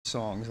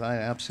Songs. I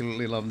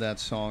absolutely love that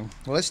song.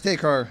 Well, let's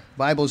take our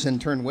Bibles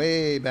and turn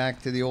way back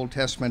to the Old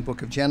Testament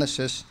book of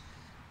Genesis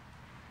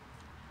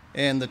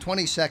and the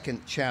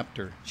 22nd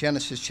chapter,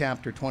 Genesis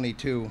chapter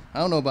 22. I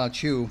don't know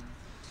about you,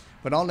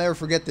 but I'll never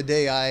forget the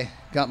day I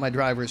got my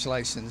driver's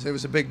license. It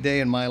was a big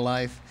day in my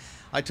life.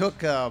 I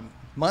took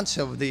months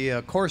of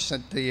the course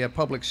at the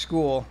public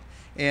school,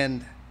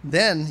 and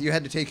then you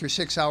had to take your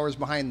 6 hours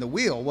behind the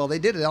wheel. Well, they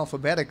did it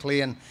alphabetically,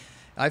 and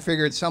I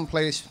figured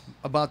someplace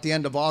about the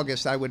end of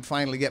August I would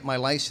finally get my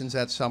license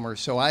that summer.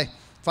 So I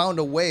found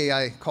a way.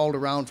 I called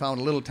around, found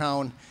a little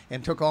town,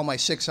 and took all my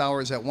 6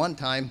 hours at one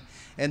time.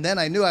 And then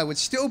I knew I would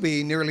still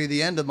be nearly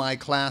the end of my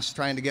class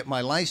trying to get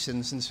my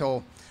license. And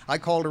so I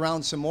called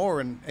around some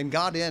more and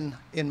got in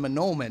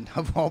Monoman,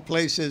 of all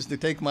places, to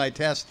take my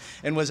test,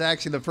 and was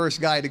actually the first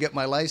guy to get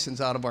my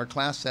license out of our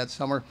class that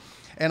summer.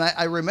 And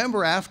I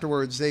remember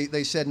afterwards,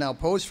 they said, now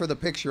pose for the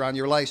picture on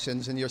your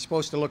license, and you're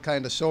supposed to look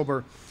kind of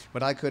sober.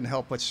 But I couldn't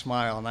help but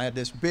smile, and I had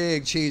this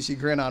big cheesy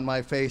grin on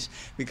my face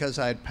because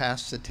I had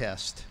passed the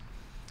test.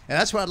 And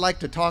that's what I'd like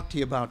to talk to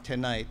you about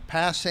tonight,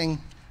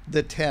 passing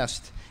the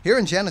test. Here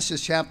in Genesis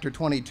chapter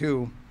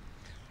 22,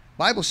 the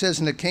Bible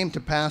says, and it came to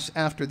pass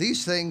after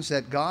these things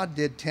that God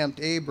did tempt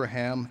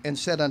Abraham and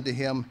said unto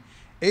him,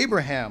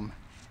 Abraham.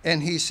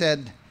 And he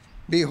said,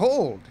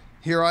 Behold,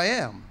 here I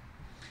am.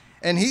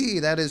 And he,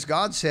 that is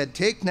God, said,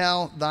 Take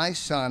now thy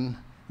son,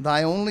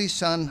 thy only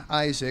son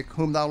Isaac,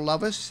 whom thou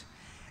lovest,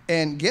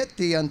 and get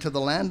thee unto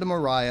the land of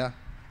Moriah,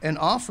 and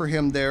offer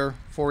him there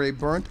for a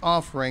burnt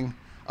offering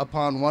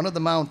upon one of the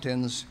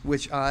mountains,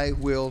 which I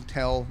will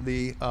tell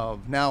thee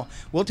of. Now,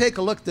 we'll take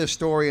a look at this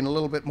story in a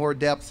little bit more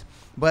depth,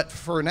 but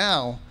for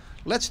now,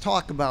 let's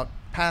talk about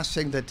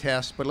passing the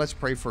test, but let's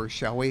pray first,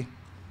 shall we?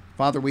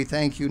 Father, we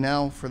thank you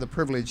now for the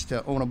privilege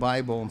to own a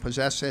Bible and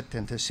possess it,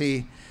 and to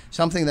see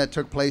something that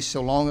took place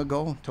so long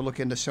ago, to look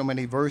into so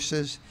many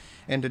verses,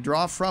 and to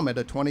draw from it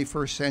a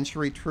 21st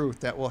century truth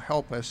that will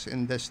help us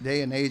in this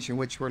day and age in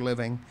which we're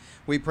living.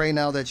 We pray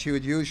now that you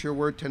would use your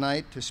word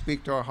tonight to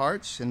speak to our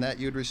hearts, and that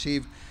you'd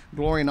receive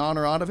glory and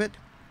honor out of it.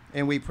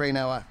 And we pray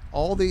now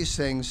all these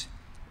things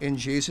in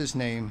Jesus'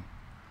 name.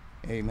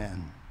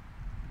 Amen.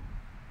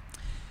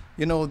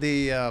 You know,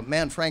 the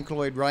man Frank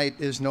Lloyd Wright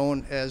is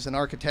known as an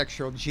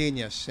architectural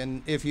genius.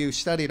 And if you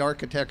studied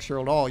architecture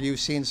at all, you've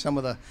seen some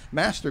of the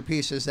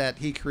masterpieces that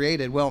he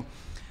created. Well,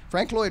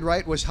 Frank Lloyd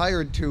Wright was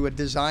hired to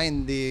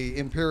design the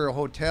Imperial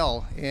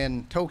Hotel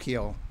in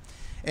Tokyo.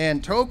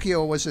 And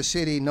Tokyo was a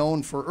city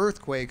known for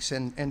earthquakes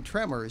and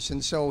tremors.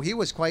 And so he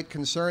was quite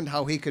concerned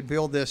how he could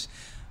build this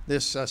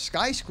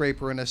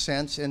skyscraper, in a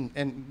sense,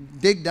 and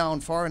dig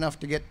down far enough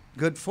to get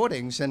good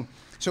footings. And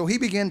so he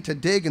began to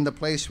dig in the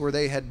place where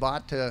they had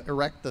bought to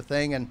erect the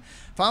thing, and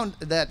found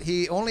that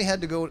he only had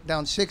to go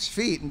down 6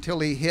 feet until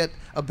he hit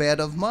a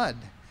bed of mud.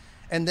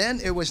 And then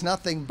it was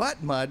nothing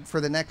but mud for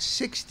the next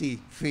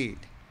 60 feet.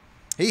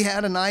 He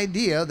had an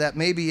idea that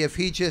maybe if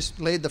he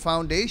just laid the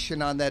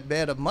foundation on that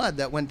bed of mud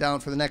that went down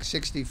for the next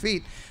 60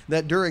 feet,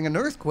 that during an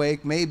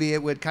earthquake, maybe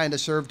it would kind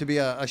of serve to be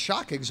a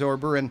shock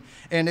absorber, and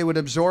it would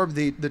absorb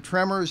the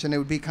tremors, and it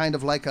would be kind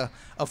of like a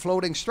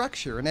floating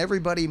structure. And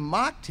everybody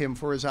mocked him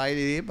for his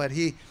idea, but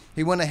he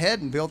went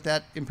ahead and built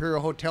that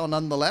Imperial Hotel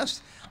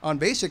nonetheless on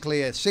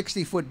basically a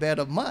 60-foot bed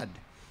of mud.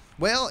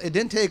 Well, it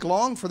didn't take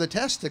long for the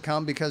test to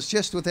come, because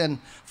just within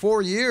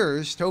 4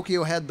 years,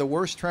 Tokyo had the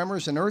worst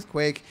tremors and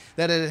earthquake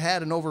that it had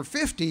had in over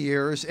 50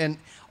 years, and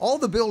all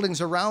the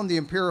buildings around the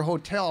Imperial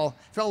Hotel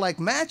felt like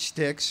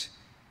matchsticks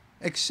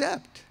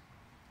except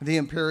the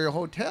Imperial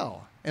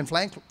Hotel. And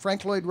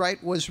Frank Lloyd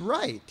Wright was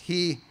right.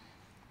 He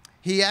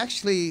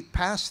actually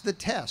passed the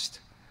test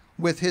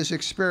with his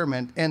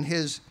experiment, and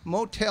his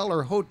motel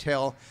or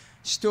hotel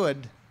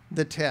stood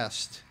the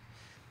test.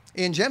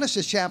 In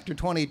Genesis chapter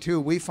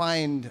 22, we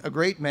find a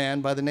great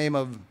man by the name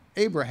of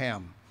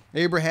Abraham.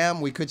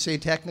 Abraham, we could say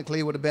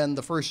technically, would have been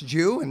the first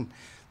Jew, and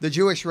the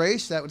Jewish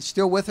race that was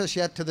still with us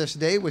yet to this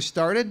day was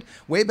started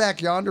way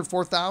back yonder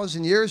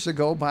 4,000 years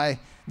ago by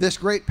this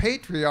great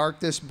patriarch,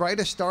 this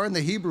brightest star in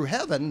the Hebrew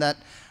heaven that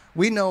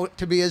we know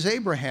to be as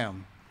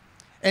Abraham.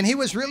 And he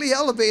was really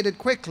elevated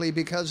quickly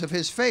because of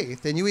his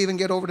faith. And you even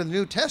get over to the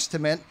New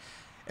Testament,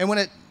 and when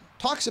it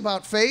talks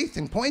about faith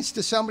and points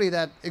to somebody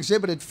that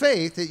exhibited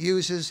faith, it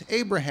uses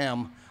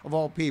Abraham of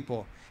all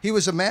people. He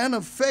was a man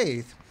of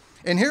faith.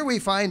 And here we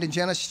find in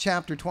Genesis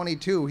chapter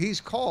 22,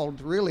 he's called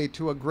really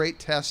to a great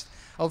test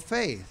of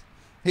faith.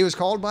 He was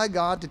called by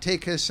God to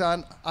take his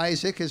son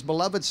Isaac, his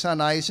beloved son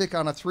Isaac,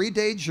 on a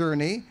 3-day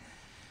journey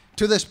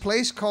to this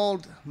place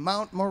called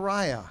Mount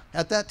Moriah.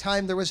 At that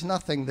time, there was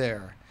nothing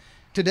there.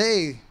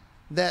 Today,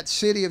 that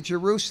city of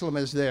Jerusalem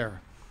is there.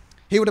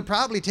 He would have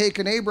probably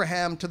taken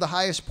Abraham to the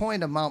highest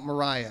point of Mount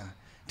Moriah.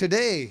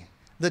 Today,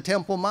 the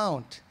Temple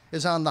Mount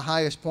is on the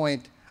highest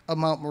point of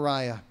Mount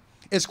Moriah.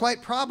 It's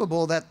quite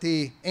probable that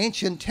the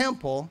ancient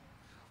temple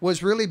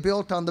was really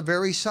built on the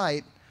very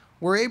site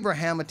where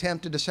Abraham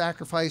attempted to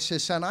sacrifice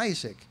his son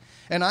Isaac.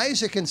 And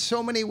Isaac, in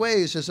so many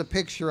ways, is a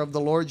picture of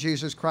the Lord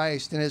Jesus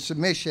Christ and his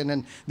submission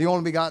and the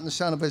only begotten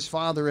Son of his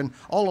Father, and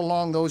all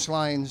along those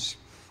lines.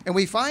 And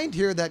we find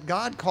here that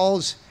God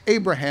calls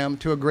Abraham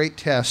to a great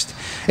test.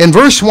 In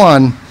verse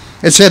 1,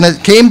 it said,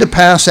 "It came to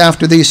pass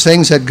after these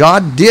things that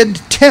God did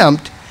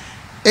tempt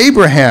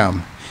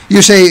Abraham."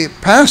 You say,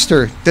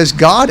 "Pastor, does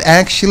God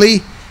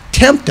actually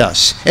tempt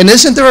us?" And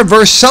isn't there a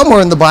verse somewhere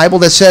in the Bible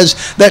that says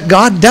that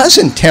God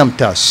doesn't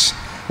tempt us?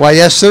 Why,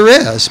 yes, there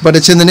is. But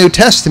it's in the New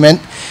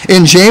Testament.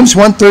 In James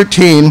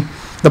 1:13,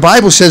 the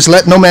Bible says,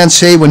 "Let no man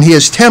say when he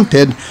is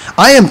tempted,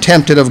 I am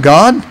tempted of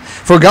God.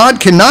 For God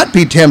cannot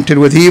be tempted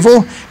with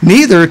evil,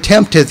 neither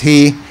tempteth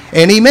he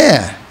any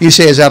man." You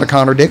say, is that a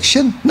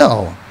contradiction?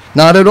 No,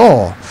 not at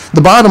all.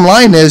 The bottom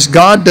line is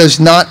God does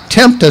not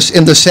tempt us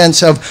in the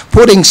sense of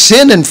putting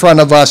sin in front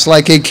of us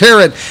like a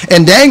carrot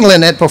and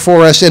dangling it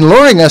before us and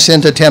luring us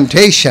into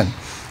temptation.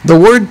 The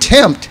word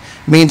tempt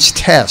means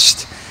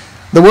test.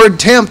 The word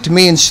tempt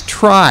means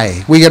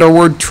try. We get our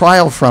word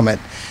trial from it.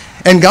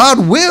 And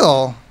God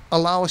will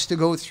allow us to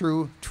go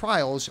through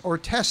trials or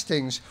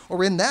testings,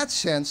 or in that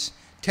sense,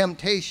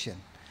 temptation.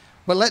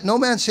 But let no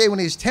man say when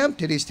he's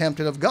tempted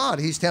of God.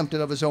 He's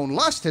tempted of his own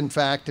lust, in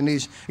fact, and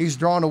he's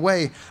drawn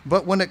away.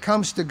 But when it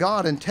comes to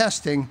God and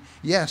testing,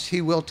 yes, he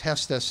will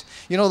test us.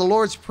 You know, the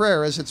Lord's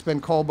Prayer, as it's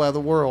been called by the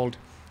world,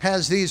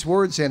 has these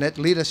words in it: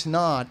 "Lead us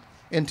not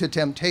into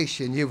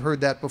temptation." You've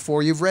heard that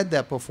before. You've read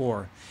that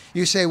before.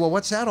 You say, well,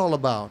 what's that all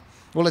about?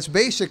 Well, it's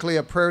basically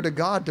a prayer to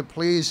God to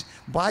please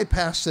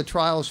bypass the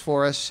trials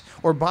for us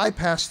or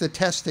bypass the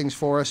testings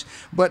for us.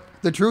 But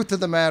the truth of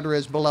the matter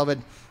is,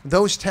 beloved,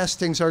 those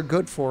testings are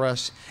good for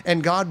us,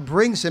 and God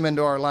brings them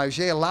into our lives.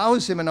 He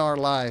allows them in our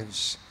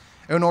lives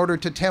in order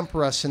to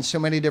temper us in so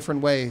many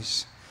different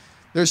ways.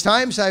 There's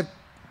times I've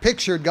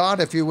pictured God,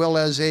 if you will,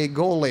 as a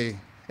goalie,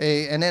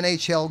 an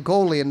NHL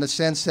goalie, in the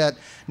sense that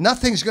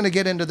nothing's going to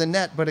get into the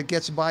net, but it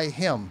gets by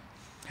him.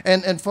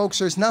 And folks,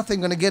 there's nothing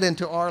going to get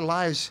into our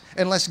lives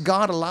unless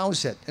God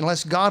allows it,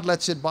 unless God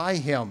lets it by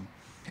him.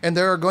 And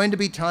there are going to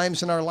be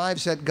times in our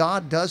lives that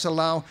God does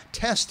allow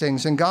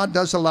testings and God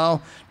does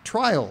allow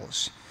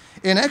trials.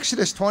 In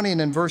Exodus 20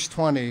 and in verse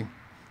 20,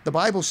 the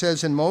Bible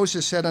says, "And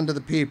Moses said unto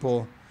the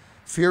people,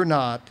 Fear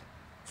not,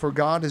 for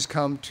God is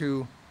come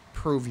to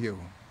prove you."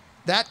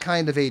 That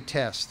kind of a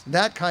test,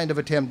 that kind of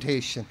a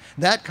temptation,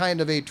 that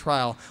kind of a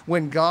trial,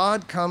 when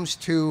God comes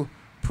to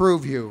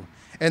prove you.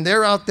 And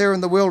they're out there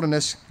in the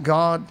wilderness,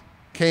 God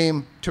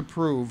came to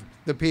prove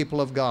the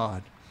people of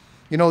God.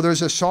 You know,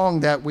 there's a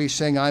song that we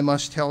sing, "I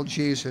Must Tell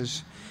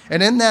Jesus."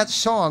 And in that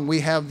song,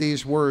 we have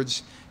these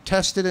words,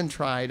 "Tested and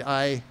tried,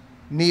 I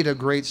need a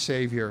great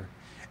Savior."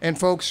 And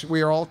folks,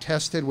 we are all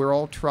tested, we're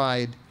all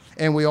tried,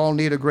 and we all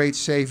need a great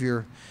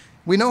Savior.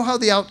 We know how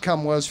the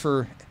outcome was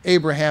for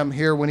Abraham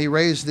here when he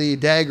raised the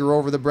dagger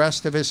over the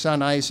breast of his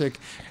son Isaac.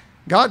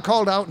 God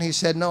called out and he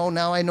said, "No,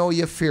 now I know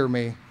you fear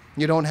me.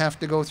 You don't have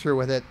to go through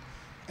with it."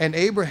 And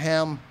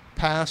Abraham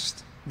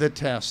passed the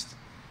test.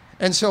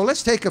 And so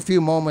let's take a few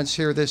moments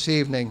here this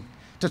evening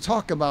to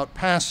talk about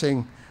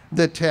passing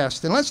the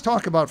test. And let's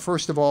talk about,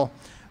 first of all,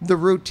 the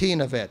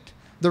routine of it,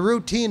 the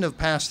routine of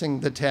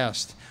passing the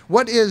test.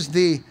 What is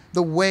the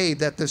way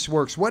that this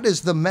works? What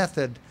is the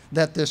method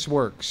that this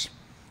works?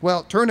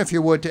 Well, turn, if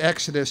you would, to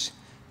Exodus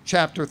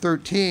chapter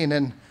 13,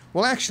 and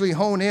we'll actually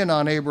hone in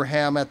on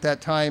Abraham at that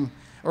time,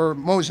 or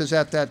Moses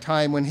at that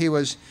time, when he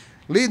was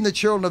leading the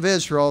children of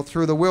Israel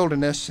through the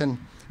wilderness. And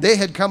they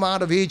had come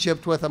out of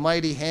Egypt with a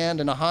mighty hand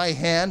and a high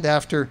hand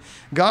after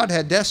God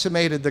had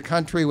decimated the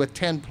country with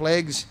 10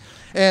 plagues.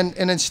 And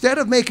instead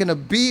of making a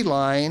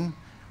beeline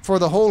for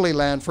the Holy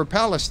Land, for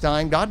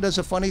Palestine, God does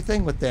a funny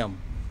thing with them.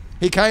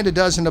 He kind of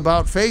does an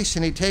about face,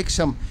 and he takes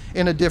them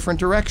in a different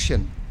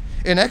direction.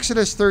 In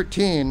Exodus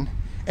 13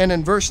 and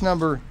in verse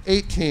number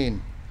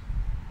 18,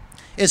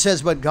 it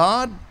says, "But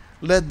God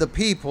led the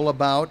people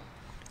about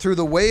through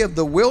the way of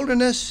the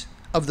wilderness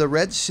of the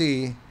Red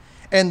Sea,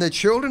 and the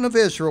children of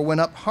Israel went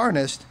up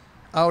harnessed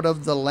out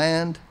of the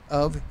land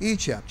of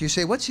Egypt." You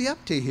say, what's he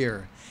up to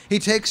here? He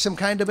takes them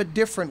kind of a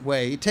different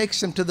way. He takes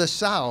them to the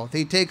south.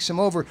 He takes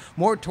them over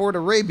more toward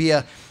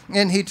Arabia,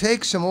 and he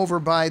takes them over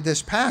by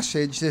this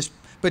passage, this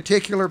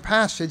particular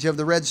passage of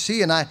the Red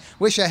Sea. And I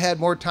wish I had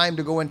more time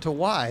to go into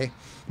why.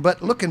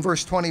 But look in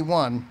verse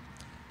 21.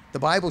 The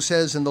Bible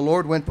says, "And the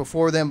Lord went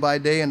before them by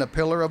day in a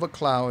pillar of a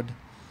cloud,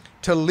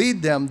 to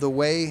lead them the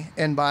way,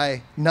 and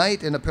by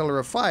night in a pillar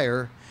of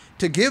fire,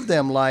 to give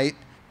them light,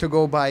 to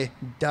go by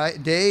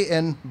day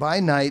and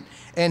by night.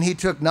 And he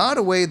took not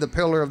away the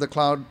pillar of the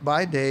cloud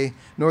by day,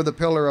 nor the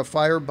pillar of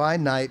fire by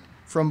night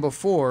from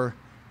before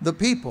the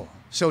people."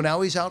 So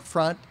now he's out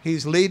front.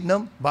 He's leading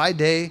them by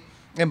day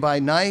and by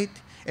night.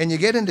 And you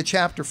get into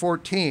chapter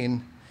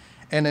 14,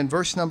 and in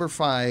verse number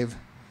 5,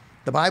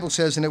 the Bible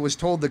says, "And it was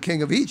told the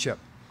king of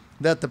Egypt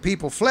that the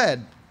people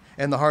fled,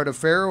 and the heart of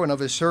Pharaoh and of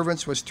his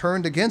servants was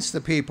turned against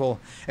the people.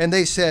 And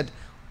they said,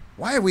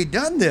 Why have we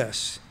done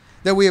this,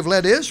 that we have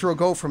let Israel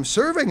go from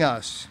serving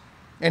us?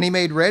 And he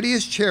made ready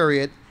his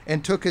chariot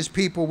and took his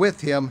people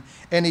with him.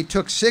 And he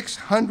took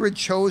 600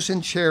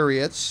 chosen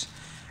chariots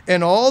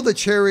and all the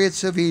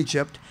chariots of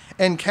Egypt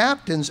and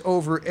captains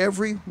over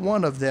every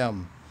one of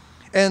them.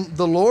 And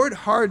the Lord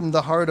hardened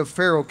the heart of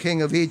Pharaoh,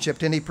 king of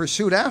Egypt, and he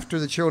pursued after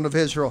the children of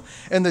Israel.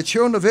 And the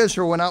children of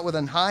Israel went out with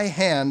an high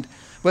hand,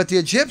 but the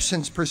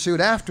Egyptians pursued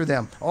after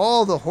them,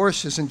 all the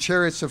horses and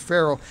chariots of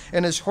Pharaoh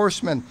and his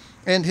horsemen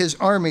and his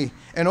army,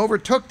 and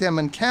overtook them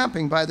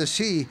encamping by the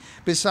sea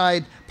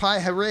beside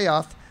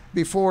Pi-hahiroth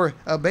before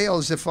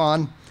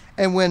Baal-zephon.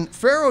 And when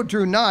Pharaoh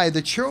drew nigh,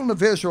 the children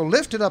of Israel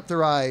lifted up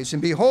their eyes,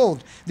 and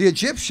behold, the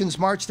Egyptians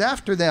marched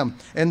after them,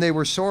 and they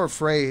were sore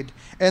afraid.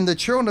 And the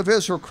children of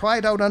Israel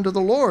cried out unto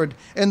the Lord,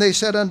 and they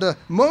said unto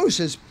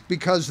Moses,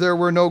 because there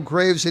were no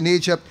graves in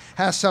Egypt,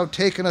 hast thou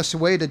taken us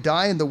away to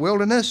die in the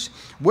wilderness?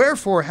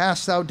 Wherefore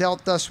hast thou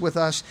dealt thus with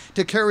us,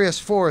 to carry us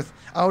forth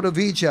out of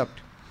Egypt?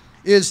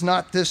 Is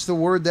not this the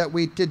word that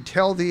we did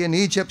tell thee in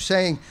Egypt,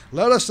 saying,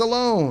 let us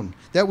alone,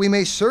 that we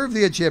may serve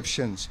the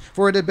Egyptians?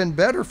 For it had been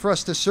better for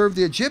us to serve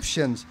the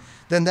Egyptians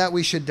than that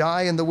we should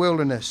die in the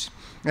wilderness.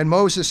 And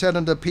Moses said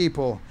unto the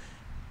people,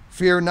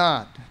 fear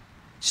not,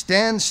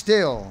 stand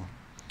still,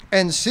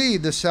 and see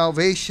the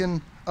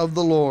salvation of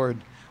the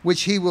Lord,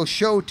 which he will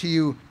show to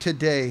you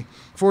today.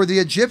 For the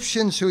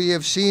Egyptians who ye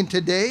have seen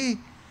today,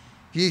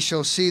 ye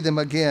shall see them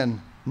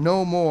again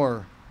no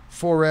more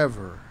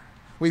forever.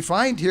 We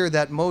find here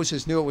that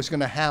Moses knew it was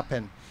going to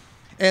happen.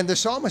 And the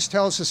psalmist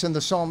tells us in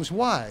the Psalms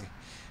why.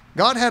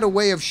 God had a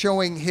way of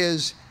showing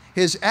his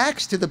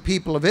acts to the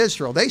people of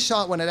Israel. They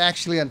saw it when it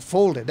actually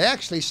unfolded. They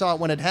actually saw it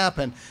when it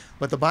happened.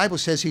 But the Bible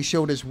says he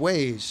showed his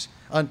ways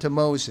unto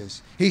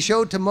Moses. He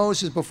showed to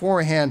Moses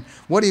beforehand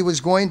what he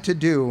was going to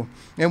do.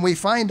 And we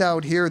find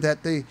out here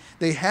that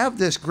they have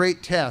this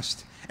great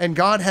test. And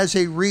God has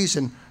a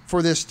reason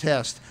for this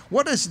test.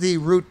 What is the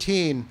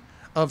routine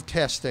of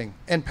testing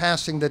and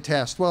passing the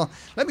test? Well,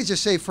 let me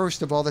just say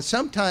first of all that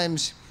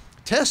sometimes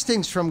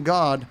testings from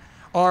God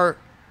are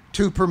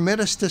to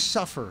permit us to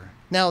suffer.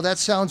 Now that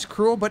sounds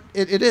cruel, but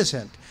it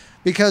isn't.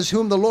 Because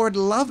whom the Lord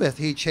loveth,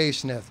 he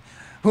chasteneth.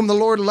 Whom the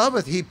Lord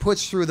loveth, he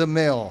puts through the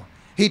mill.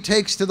 He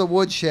takes to the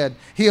woodshed.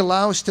 He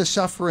allows to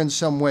suffer in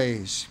some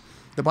ways.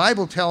 The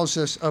Bible tells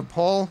us of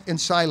Paul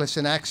and Silas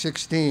in Acts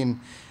 16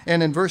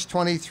 and in verse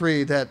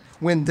 23 that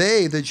when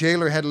they, the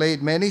jailer, had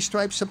laid many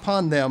stripes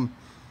upon them,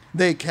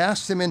 they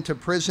cast them into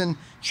prison,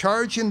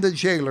 charging the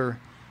jailer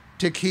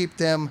to keep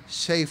them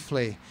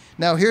safely.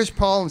 Now here's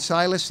Paul and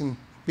Silas, and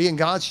being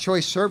God's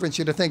choice servants,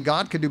 you'd think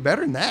God could do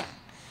better than that.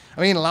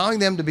 I mean, allowing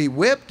them to be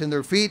whipped and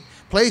their feet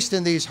placed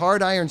in these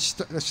hard iron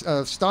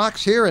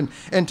stocks here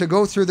and to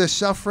go through this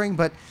suffering.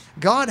 But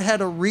God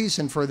had a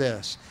reason for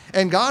this.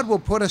 And God will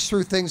put us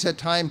through things at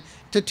times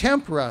to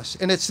temper us.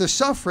 And it's the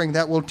suffering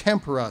that will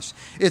temper us.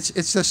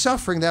 It's the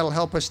suffering that will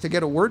help us to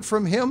get a word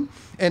from him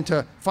and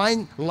to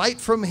find light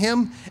from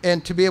him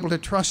and to be able to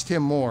trust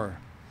him more.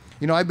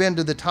 You know, I've been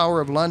to the Tower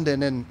of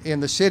London and in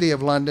the city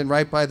of London,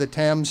 right by the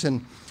Thames.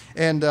 And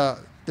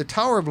the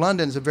Tower of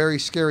London is a very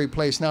scary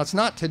place. Now, it's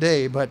not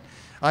today, but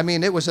I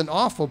mean, it was an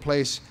awful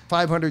place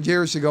 500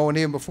 years ago and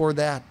even before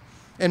that.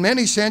 And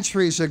many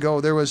centuries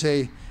ago, there was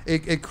a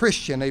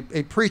Christian,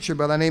 a preacher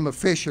by the name of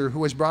Fisher, who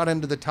was brought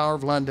into the Tower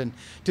of London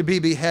to be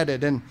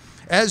beheaded. And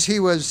as he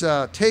was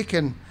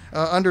taken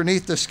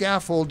underneath the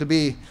scaffold to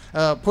be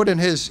put in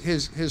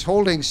his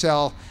holding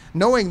cell,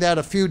 knowing that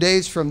a few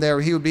days from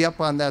there he would be up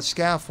on that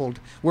scaffold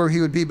where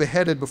he would be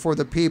beheaded before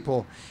the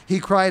people, he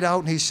cried out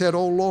and he said,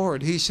 "Oh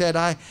Lord," he said,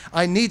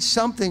 I need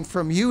something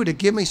from you to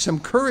give me some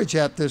courage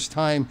at this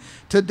time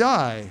to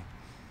die.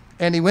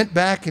 And he went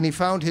back and he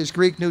found his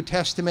Greek New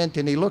Testament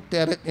and he looked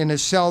at it in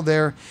his cell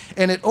there,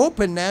 and it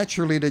opened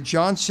naturally to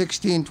John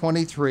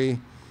 16:23.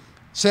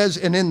 Says,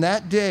 "And in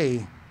that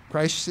day,"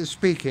 Christ is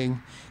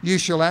speaking, "you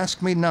shall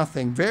ask me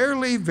nothing.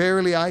 Verily,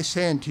 verily, I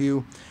say unto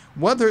you,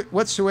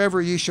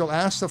 whatsoever ye shall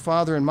ask the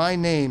Father in my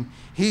name,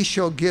 he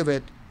shall give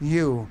it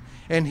you."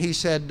 And he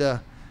said,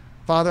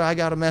 "Father, I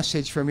got a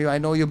message from you. I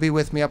know you'll be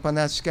with me up on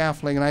that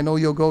scaffolding, and I know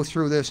you'll go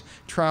through this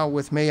trial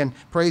with me. And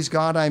praise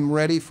God, I'm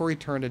ready for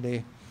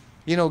eternity."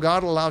 You know,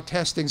 God will allow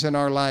testings in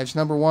our lives.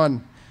 Number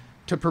one,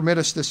 to permit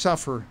us to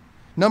suffer.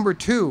 Number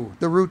two,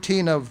 the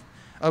routine of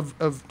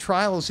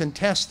trials and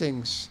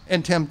testings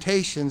and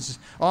temptations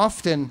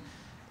often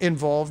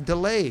involve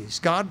delays.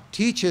 God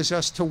teaches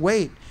us to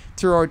wait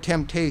through our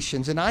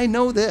temptations. And I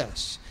know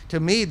this. To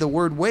me, the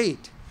word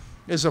wait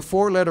is a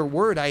four-letter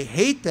word. I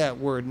hate that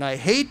word, and I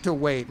hate to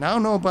wait. And I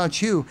don't know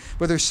about you,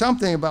 but there's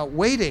something about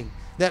waiting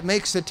that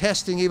makes the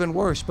testing even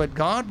worse. But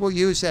God will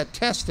use that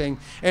testing,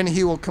 and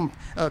he will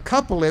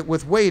couple it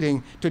with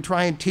waiting to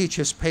try and teach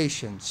us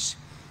patience.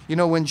 You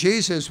know, when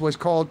Jesus was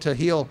called to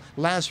heal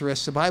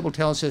Lazarus, the Bible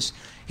tells us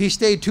he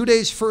stayed 2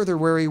 days further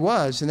where he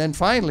was, and then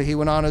finally he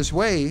went on his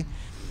way.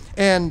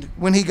 And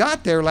when he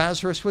got there,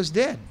 Lazarus was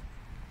dead.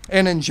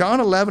 And in John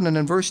 11 and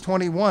in verse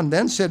 21,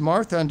 then said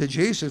Martha unto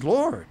Jesus,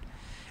 "Lord,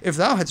 if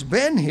thou hadst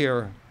been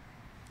here,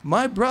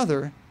 my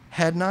brother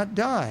had not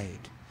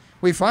died."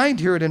 We find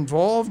here it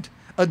involved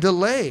a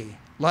delay,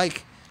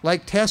 like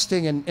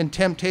testing and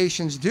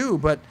temptations do,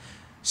 but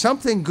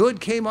something good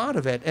came out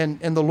of it, and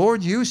the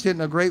Lord used it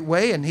in a great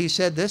way, and he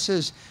said, "This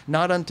is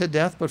not unto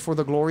death, but for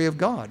the glory of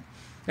God."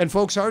 And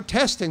folks, our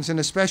testings, and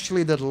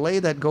especially the delay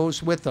that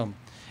goes with them,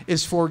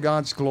 is for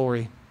God's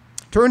glory.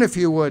 Turn, if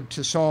you would,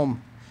 to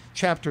Psalm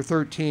chapter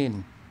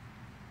 13.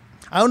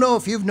 I don't know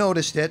if you've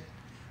noticed it,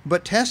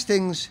 but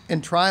testings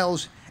and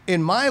trials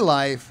in my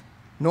life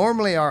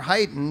normally are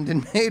heightened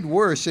and made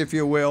worse, if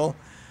you will,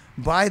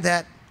 by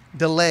that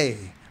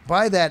delay,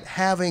 by that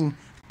having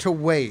to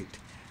wait.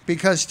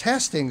 Because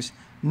testings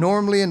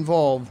normally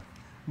involve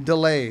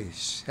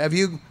delays. Have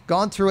you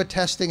gone through a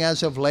testing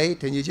as of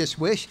late and you just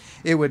wish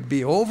it would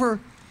be over?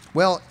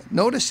 Well,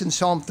 notice in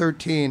Psalm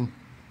 13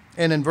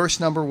 and in verse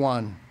number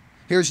 1,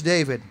 here's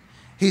David.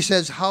 He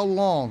says, "How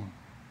long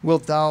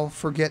wilt thou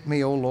forget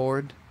me, O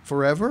Lord?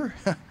 Forever?"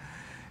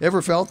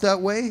 Ever felt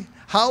that way?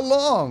 How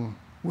long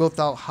wilt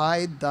thou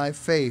hide thy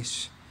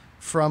face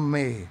from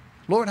me?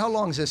 Lord, how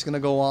long is this going to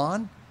go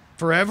on?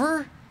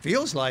 Forever?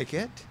 Feels like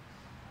it.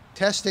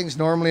 Testings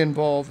normally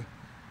involve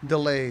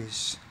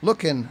delays.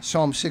 Look in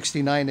Psalm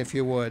 69, if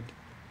you would.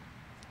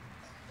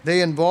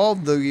 They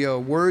involve the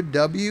word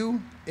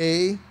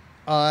W-A-I-T,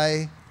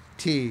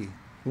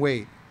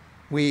 wait.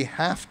 We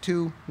have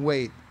to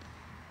wait.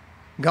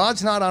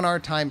 God's not on our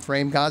time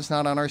frame. God's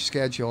not on our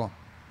schedule.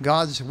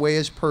 God's way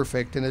is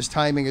perfect, and his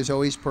timing is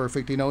always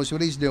perfect. He knows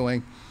what he's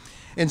doing.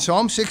 In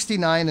Psalm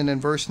 69 and in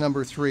verse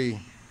number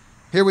 3,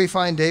 here we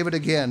find David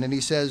again, and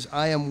he says,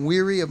 "I am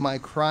weary of my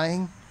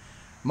crying.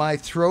 My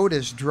throat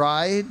is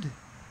dried.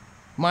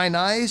 Mine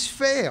eyes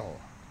fail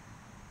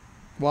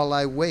while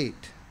I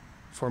wait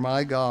for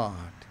my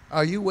God."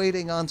 Are you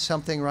waiting on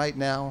something right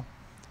now?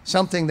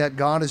 Something that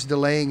God is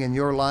delaying in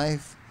your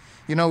life?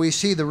 You know, we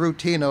see the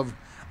routine of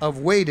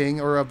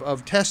waiting or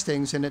of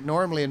testings, and it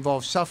normally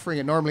involves suffering.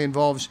 It normally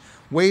involves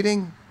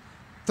waiting.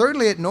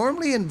 Thirdly, it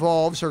normally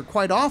involves, or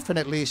quite often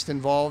at least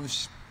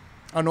involves,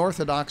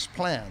 unorthodox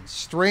plans,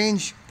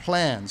 strange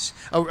plans,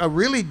 a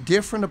really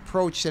different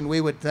approach than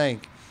we would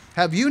think.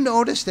 Have you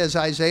noticed, as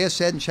Isaiah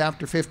said in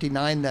chapter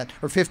 59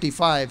 or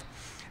 55,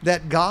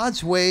 that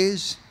God's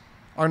ways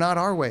are not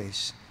our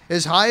ways?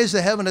 As high as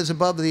the heaven is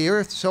above the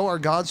earth, so are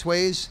God's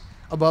ways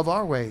above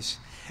our ways.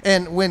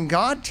 And when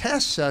God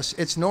tests us,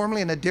 it's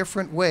normally in a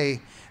different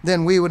way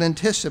than we would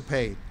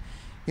anticipate.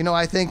 You know,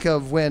 I think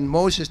of when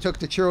Moses took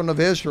the children of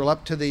Israel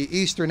up to the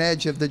eastern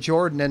edge of the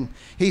Jordan, and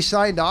he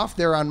signed off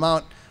there on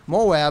Mount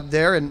Moab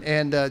there,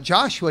 and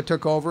Joshua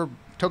took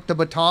the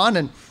baton,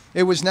 and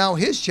it was now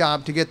his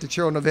job to get the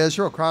children of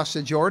Israel across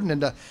the Jordan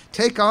and to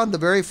take on the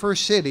very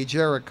first city,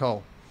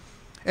 Jericho.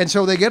 And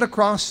so they get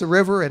across the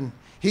river, and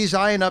he's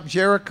eyeing up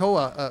Jericho,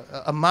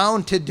 a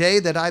mound today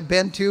that I've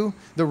been to,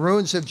 the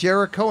ruins of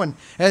Jericho. And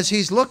as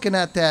he's looking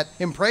at that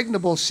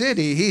impregnable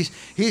city,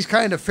 he's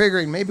kind of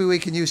figuring maybe we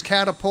can use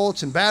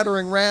catapults and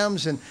battering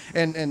rams and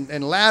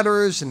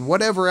ladders and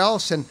whatever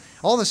else. And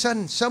all of a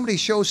sudden, somebody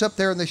shows up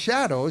there in the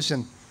shadows,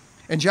 and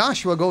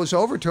Joshua goes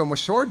over to him with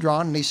sword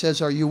drawn, and he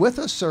says, "Are you with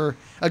us or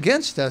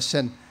against us?"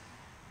 And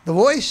the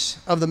voice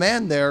of the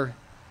man there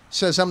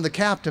says, "I'm the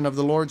captain of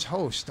the Lord's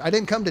host. I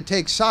didn't come to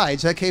take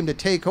sides. I came to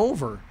take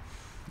over."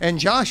 And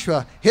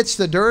Joshua hits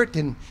the dirt,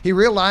 and he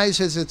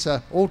realizes it's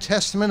an Old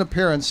Testament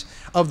appearance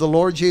of the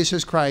Lord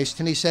Jesus Christ.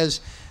 And he says,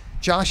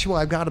 "Joshua,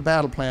 I've got a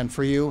battle plan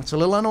for you. It's a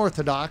little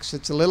unorthodox.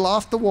 It's a little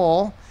off the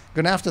wall.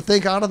 Going to have to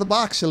think out of the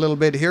box a little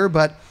bit here,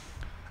 but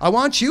I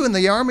want you and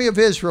the army of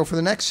Israel for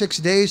the next 6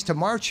 days to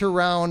march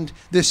around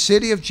this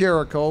city of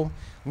Jericho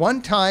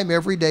one time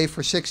every day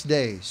for 6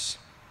 days.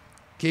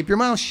 Keep your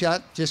mouth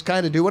shut. Just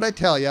kind of do what I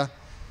tell you.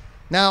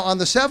 Now, on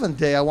the 7th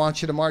day, I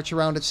want you to march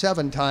around it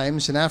 7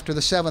 times, and after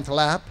the 7th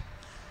lap,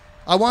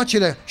 I want you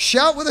to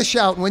shout with a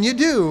shout, and when you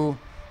do,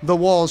 the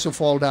walls will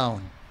fall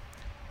down."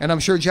 And I'm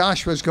sure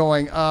Joshua's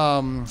going,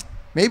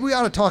 maybe we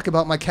ought to talk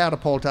about my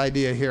catapult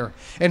idea here.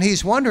 And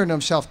he's wondering to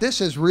himself,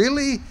 this is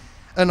really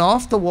an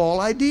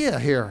off-the-wall idea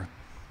here.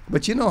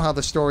 But you know how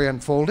the story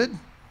unfolded.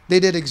 They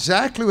did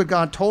exactly what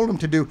God told them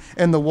to do,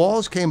 and the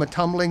walls came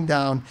a-tumbling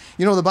down.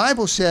 You know, the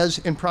Bible says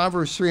in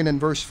Proverbs 3 and in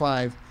verse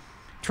 5,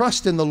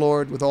 "Trust in the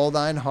Lord with all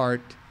thine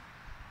heart,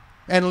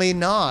 and lean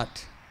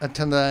not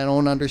unto thine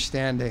own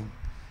understanding."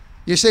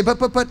 You say,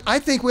 but I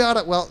think we ought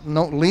to, well,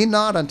 no, lean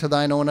not unto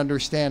thine own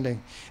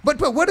understanding. But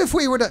what if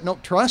we were to, no,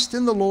 trust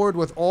in the Lord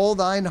with all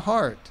thine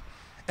heart,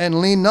 and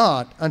lean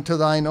not unto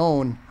thine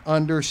own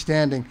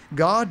understanding.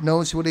 God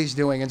knows what he's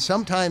doing, and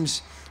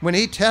sometimes when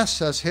he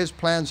tests us, his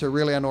plans are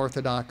really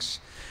unorthodox.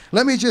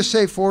 Let me just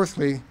say,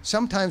 fourthly,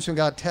 sometimes when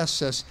God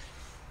tests us,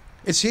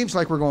 it seems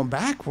like we're going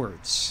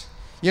backwards.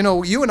 You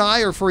know, you and I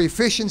are for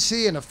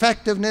efficiency and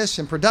effectiveness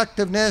and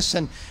productiveness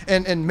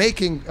and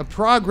making a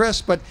progress,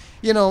 but,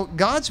 you know,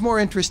 God's more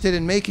interested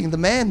in making the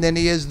man than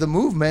he is the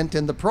movement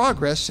and the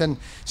progress. And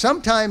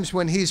sometimes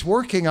when he's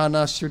working on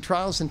us through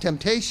trials and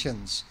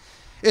temptations,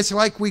 it's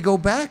like we go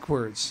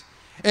backwards.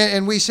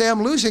 And we say,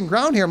 I'm losing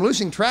ground here, I'm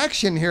losing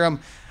traction here, I'm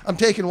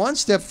taking 1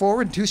 step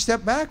forward and 2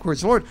 steps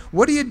backwards. Lord,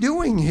 what are you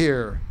doing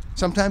here?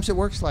 Sometimes it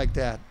works like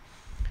that.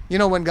 You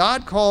know, when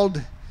God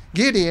called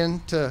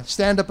Gideon to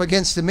stand up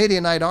against the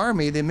Midianite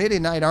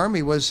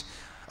army was,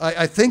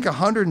 I think,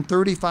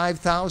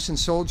 135,000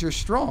 soldiers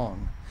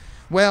strong.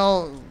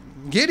 Well,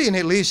 Gideon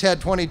at least had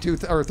 22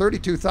 or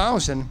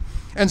 32,000,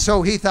 And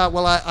so he thought,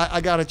 well,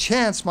 I got a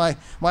chance. My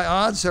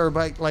odds are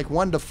like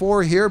 1 to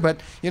 4 here. But,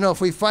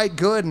 if we fight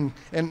good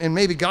and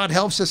maybe God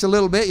helps us a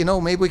little bit,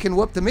 maybe we can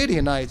whoop the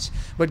Midianites.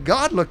 But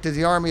God looked at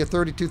the army of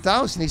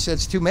 32,000. He said,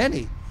 it's too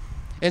many.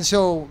 And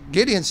so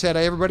Gideon said,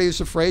 everybody who's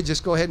afraid,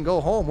 just go ahead and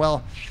go home.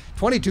 Well,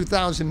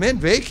 22,000 men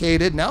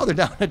vacated. Now they're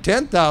down to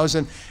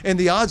 10,000. And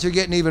the odds are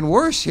getting even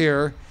worse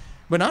here,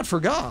 but not for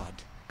God.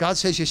 God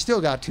says you still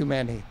got too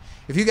many.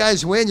 If you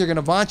guys win, you're going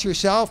to vaunt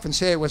yourself and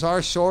say it was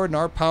our sword and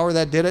our power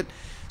that did it.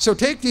 So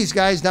take these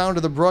guys down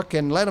to the brook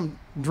and let them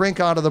drink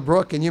out of the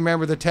brook. And you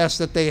remember the test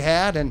that they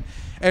had. And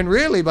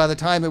really, by the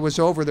time it was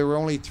over, there were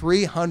only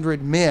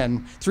 300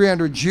 men,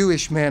 300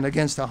 Jewish men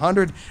against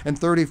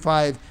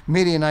 135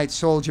 Midianite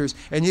soldiers.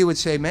 And you would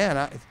say,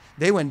 man,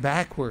 they went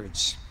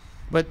backwards.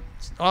 But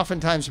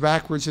oftentimes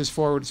backwards is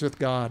forwards with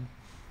God.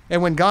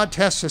 And when God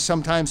tests us,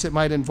 sometimes it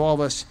might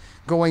involve us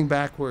going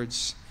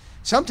backwards.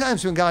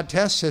 Sometimes when God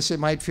tests us, it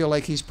might feel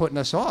like he's putting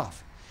us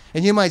off.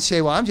 And you might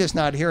say, well, I'm just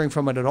not hearing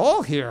from it at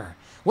all here.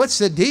 What's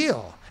the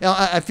deal?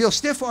 I feel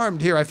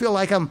stiff-armed here. I feel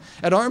like I'm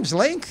at arm's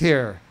length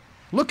here.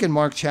 Look in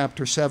Mark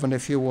chapter 7,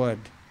 if you would.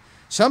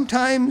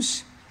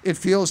 Sometimes it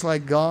feels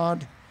like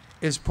God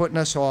is putting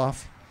us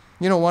off.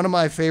 One of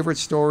my favorite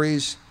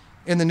stories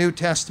in the New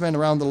Testament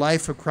around the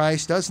life of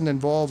Christ doesn't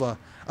involve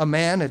a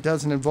man. It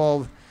doesn't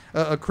involve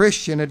a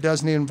Christian. It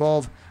doesn't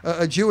involve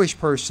a Jewish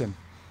person.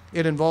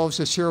 It involves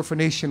a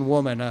Syrophoenician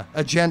woman,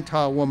 a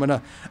Gentile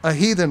woman, a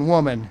heathen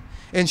woman.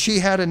 And she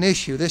had an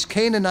issue. This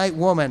Canaanite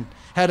woman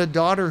had a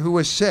daughter who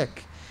was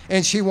sick,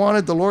 and she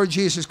wanted the Lord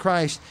Jesus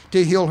Christ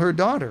to heal her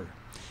daughter.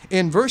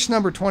 In verse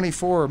number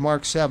 24 of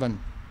Mark 7,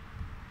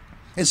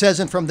 it says,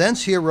 and from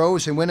thence he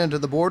arose and went into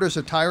the borders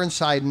of Tyre and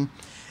Sidon,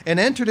 and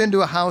entered into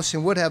a house,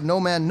 and would have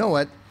no man know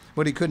it,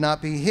 but he could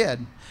not be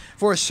hid.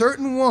 For a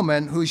certain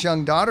woman, whose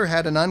young daughter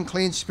had an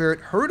unclean spirit,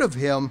 heard of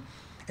him,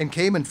 and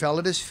came and fell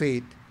at his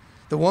feet.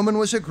 The woman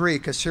was a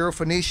Greek, a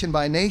Syrophoenician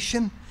by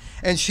nation,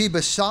 and she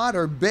besought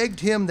or begged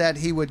him that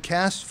he would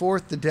cast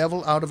forth the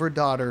devil out of her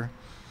daughter.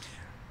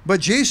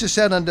 But Jesus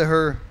said unto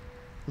her,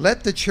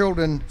 let the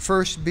children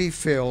first be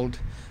filled,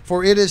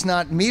 for it is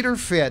not meet or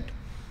fit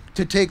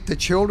to take the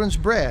children's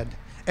bread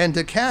and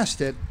to cast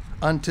it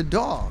unto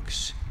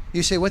dogs.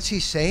 You say, what's he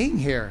saying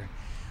here?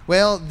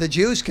 Well, the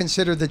Jews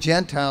considered the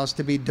Gentiles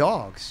to be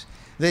dogs.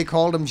 They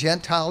called them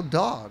Gentile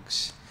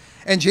dogs.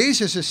 And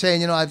Jesus is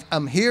saying,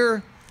 I'm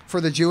here for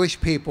the Jewish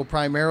people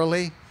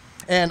primarily,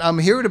 and I'm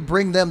here to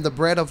bring them the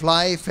bread of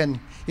life. And,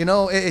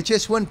 it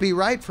just wouldn't be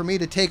right for me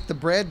to take the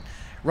bread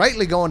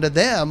rightly going to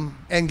them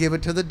and give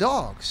it to the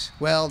dogs.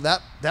 Well,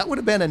 that would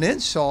have been an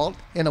insult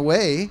in a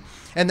way.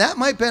 And that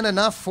might have been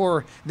enough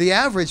for the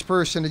average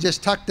person to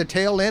just tuck the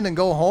tail in and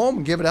go home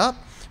and give it up.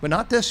 But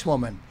not this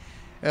woman.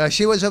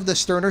 She was of the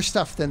sterner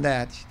stuff than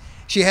that.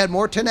 She had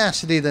more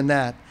tenacity than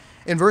that.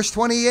 In verse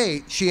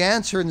 28, she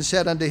answered and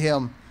said unto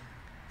him,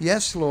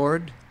 yes,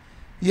 Lord,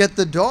 yet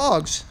the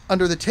dogs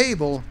under the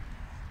table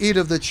eat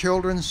of the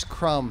children's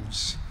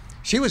crumbs.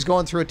 She was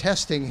going through a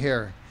testing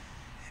here.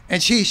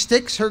 And she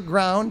sticks her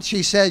ground.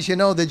 She says,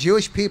 the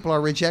Jewish people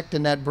are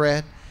rejecting that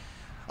bread.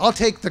 I'll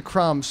take the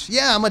crumbs.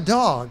 Yeah, I'm a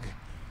dog,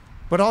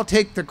 but I'll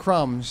take the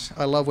crumbs.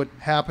 I love what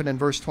happened in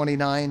verse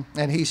 29.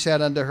 And he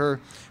said unto her,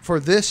 for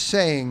this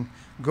saying,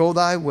 go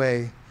thy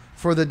way,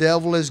 for the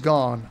devil is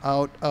gone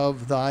out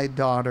of thy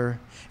daughter.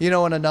 In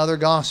another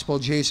gospel,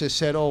 Jesus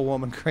said, oh,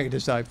 woman, great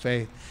is thy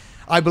faith.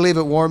 I believe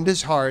it warmed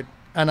his heart,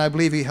 and I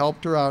believe he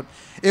helped her out.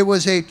 It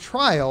was a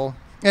trial,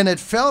 and it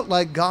felt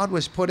like God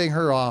was putting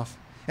her off.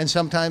 And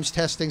sometimes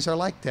testings are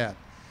like that.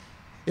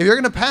 If you're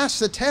going to pass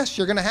the test,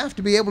 you're going to have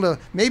to be able to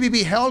maybe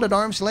be held at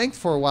arm's length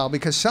for a while,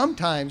 because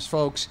sometimes,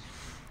 folks,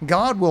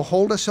 God will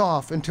hold us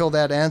off until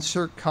that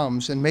answer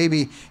comes, and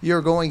maybe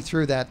you're going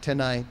through that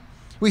tonight.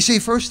 We see,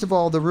 first of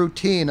all, the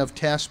routine of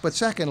tests, but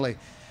secondly,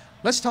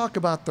 let's talk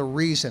about the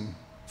reason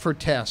for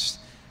tests.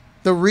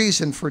 The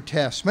reason for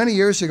tests. Many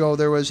years ago,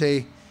 there was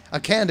a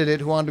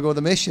candidate who wanted to go to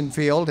the mission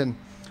field and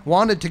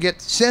wanted to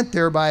get sent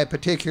there by a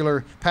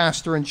particular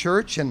pastor in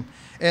church, and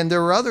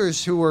there were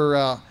others who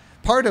were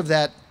part of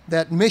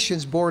that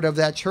missions board of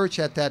that church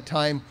at that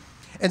time.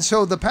 And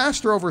so the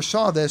pastor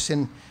oversaw this,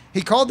 and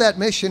he called that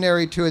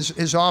missionary to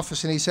his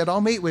office, and he said,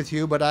 I'll meet with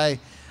you, but I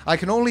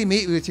can only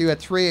meet with you at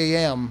 3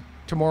 a.m.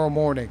 tomorrow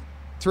morning,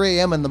 3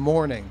 a.m. in the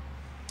morning.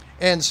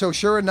 And so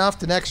sure enough,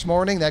 the next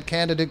morning, that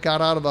candidate got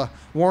out of a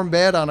warm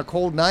bed on a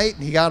cold night,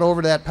 and he got over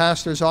to that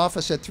pastor's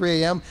office at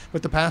 3 a.m.,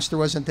 but the pastor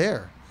wasn't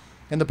there.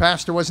 And the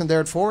pastor wasn't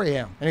there at 4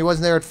 a.m., and he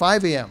wasn't there at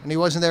 5 a.m., and he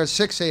wasn't there at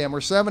 6 a.m. or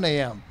 7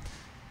 a.m.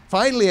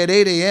 Finally, at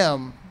 8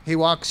 a.m., he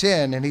walks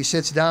in, and he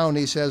sits down, and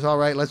he says, all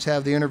right, let's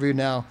have the interview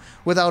now,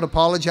 without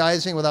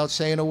apologizing, without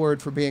saying a word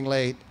for being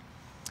late.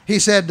 He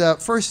said,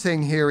 first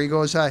thing here, he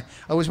goes, I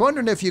was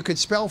wondering if you could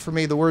spell for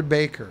me the word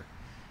baker.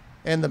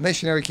 And the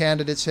missionary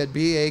candidate said,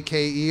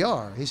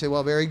 B-A-K-E-R. He said,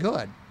 well, very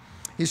good.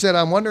 He said,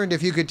 I'm wondering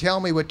if you could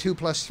tell me what 2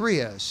 plus 3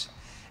 is.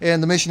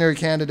 And the missionary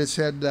candidate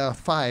said,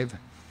 5.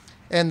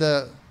 And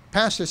the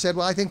pastor said,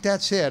 well, I think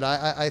that's it.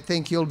 I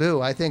think you'll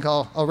do. I think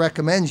I'll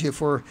recommend you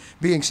for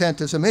being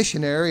sent as a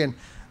missionary. And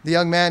the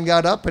young man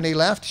got up and he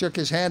left, shook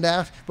his hand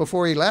out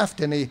before he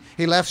left, and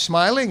he left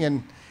smiling.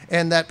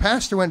 And that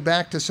pastor went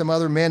back to some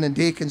other men and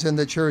deacons in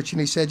the church, and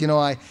he said,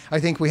 I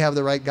think we have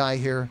the right guy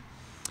here.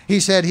 He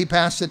said he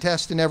passed the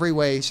test in every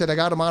way. He said, I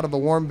got him out of a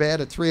warm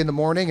bed at 3 in the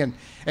morning,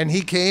 and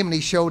he came and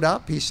he showed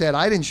up. He said,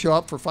 I didn't show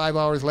up for 5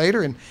 hours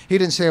later, and he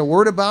didn't say a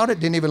word about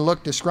it, didn't even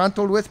look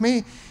disgruntled with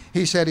me.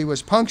 He said he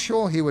was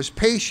punctual, he was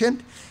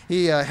patient,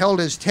 he held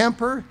his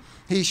temper,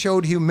 he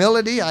showed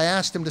humility. I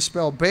asked him to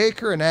spell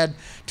baker and add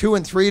 2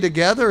 and 3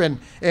 together,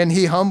 and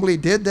he humbly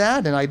did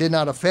that, and I did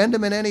not offend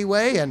him in any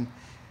way, and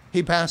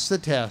he passed the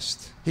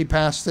test. He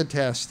passed the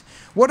test.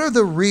 What are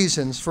the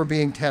reasons for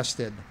being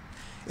tested?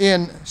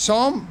 In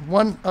Psalm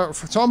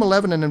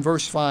 11 and in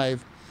verse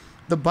 5,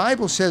 the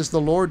Bible says,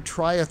 the Lord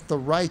trieth the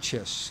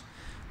righteous,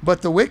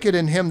 but the wicked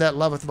in him that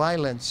loveth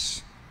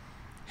violence,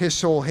 his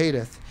soul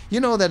hateth. You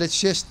know that it's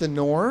just the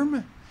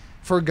norm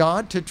for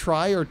God to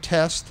try or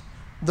test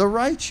the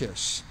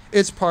righteous.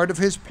 It's part of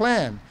his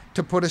plan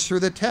to put us through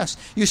the test.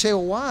 You say,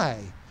 well, why?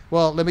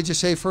 Well, let me just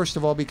say, first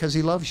of all, because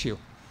he loves you.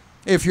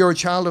 If you're a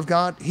child of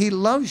God, he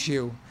loves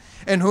you.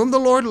 And whom the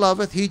Lord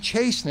loveth, he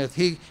chasteneth,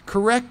 he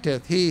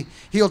correcteth,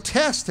 he'll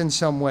test in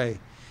some way.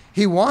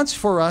 He wants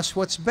for us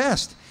what's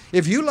best.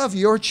 If you love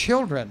your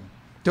children,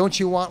 don't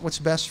you want what's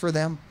best for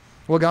them?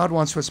 Well, God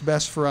wants what's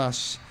best for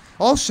us.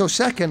 Also,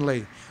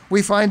 secondly,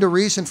 we find a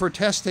reason for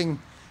testing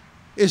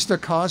is to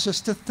cause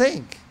us to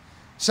think.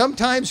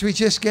 Sometimes we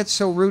just get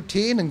so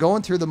routine and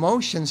going through the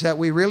motions that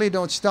we really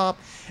don't stop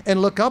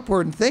and look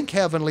upward and think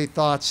heavenly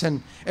thoughts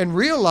and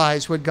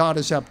realize what God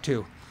is up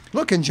to.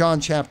 Look in John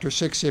chapter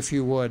 6, if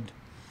you would.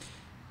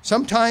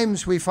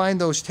 Sometimes we find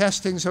those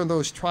testings or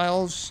those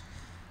trials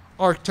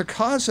are to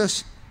cause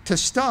us to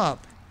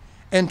stop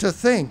and to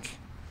think.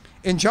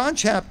 In John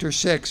chapter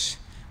 6,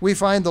 we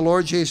find the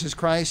Lord Jesus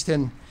Christ,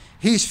 and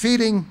he's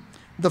feeding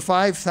the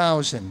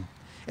 5,000.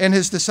 And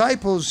his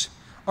disciples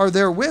are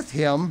there with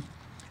him,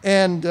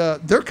 and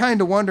they're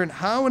kind of wondering,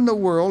 how in the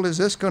world is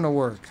this going to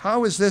work?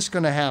 How is this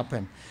going to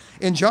happen?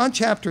 In John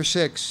chapter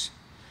 6,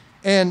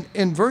 and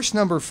in verse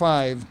number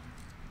 5,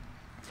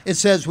 it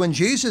says, when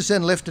Jesus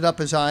then lifted up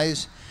his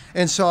eyes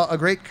and saw a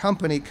great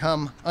company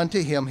come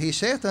unto him, he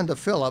saith unto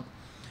Philip,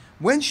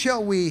 when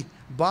shall we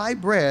buy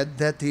bread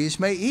that these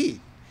may eat?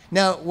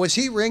 Now, was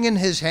he wringing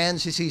his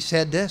hands as he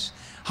said this?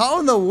 How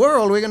in the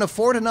world are we going to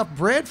afford enough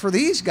bread for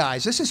these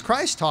guys? This is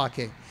Christ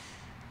talking.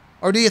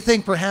 Or do you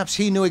think perhaps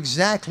he knew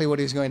exactly what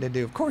he was going to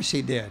do? Of course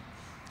he did.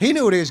 He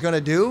knew what he was going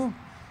to do.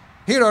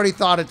 He had already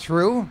thought it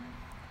through,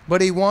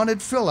 but he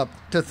wanted Philip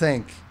to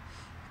think.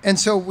 And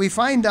so we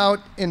find out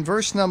in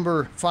verse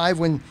number 5,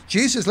 when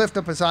Jesus lifted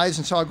up his eyes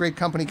and saw a great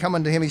company come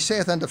unto him, he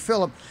saith unto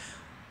Philip,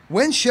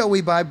 when shall we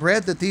buy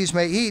bread that these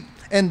may eat?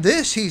 And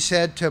this he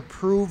said to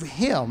prove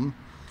him,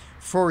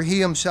 for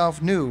he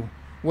himself knew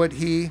what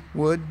he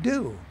would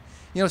do.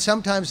 You know,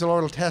 sometimes the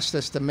Lord will test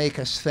us to make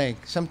us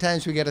think.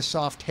 Sometimes we get a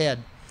soft head,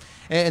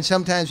 and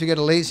sometimes we get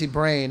a lazy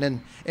brain,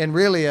 and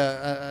really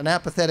an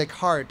apathetic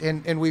heart,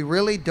 and we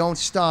really don't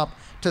stop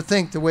to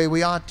think the way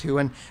we ought to.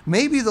 And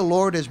maybe the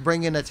Lord is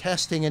bringing a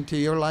testing into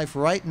your life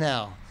right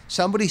now.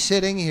 Somebody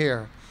sitting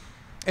here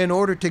in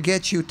order to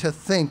get you to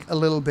think a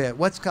little bit.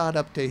 What's God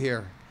up to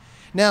here?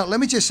 Now, let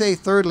me just say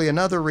thirdly,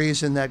 another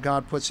reason that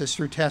God puts us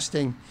through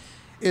testing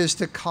is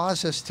to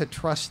cause us to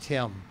trust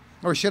him.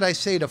 Or should I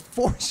say to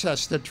force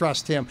us to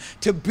trust him,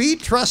 to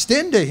beat trust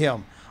into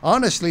him.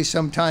 Honestly,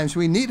 sometimes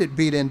we need it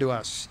beat into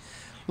us.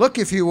 Look,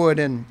 if you would,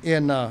 in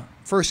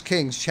 1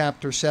 Kings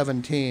chapter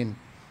 17.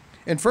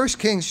 In 1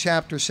 Kings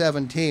chapter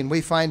 17,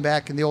 we find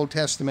back in the Old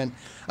Testament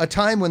a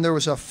time when there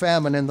was a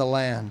famine in the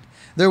land.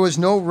 There was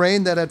no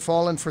rain that had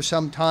fallen for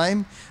some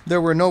time. There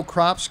were no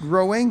crops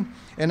growing.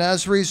 And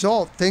as a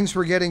result, things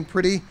were getting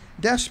pretty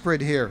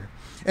desperate here.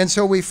 And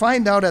so we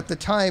find out at the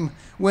time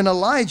when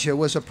Elijah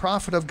was a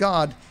prophet of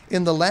God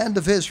in the land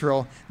of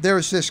Israel,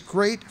 there's this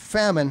great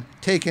famine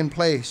taking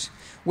place.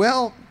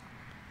 Well,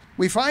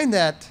 we find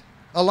that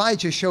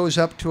Elijah shows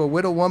up to a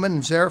widow woman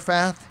in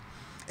Zarephath,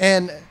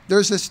 and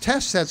there's this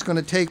test that's going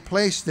to take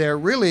place there,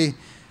 really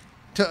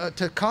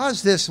to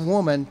cause this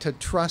woman to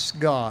trust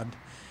God.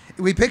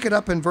 We pick it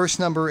up in verse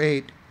number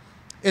 8.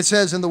 It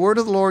says, and the word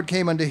of the Lord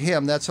came unto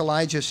him, that's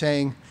Elijah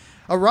saying,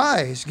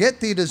 arise, get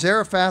thee to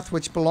Zarephath,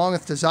 which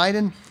belongeth to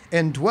Zidon,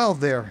 and dwell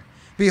there.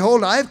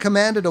 Behold, I have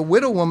commanded a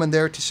widow woman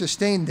there to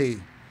sustain thee.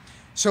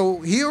 So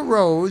he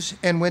arose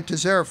and went to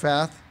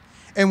Zarephath,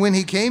 and when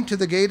he came to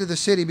the gate of the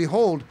city,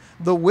 behold,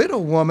 the widow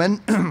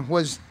woman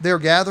was there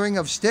gathering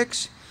of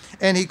sticks,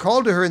 and he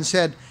called to her and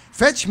said,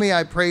 fetch me,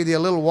 I pray thee, a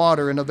little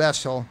water in a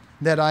vessel,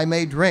 that I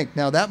may drink.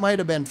 Now that might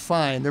have been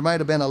fine. There might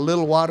have been a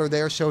little water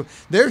there. So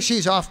there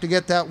she's off to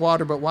get that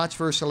water, but watch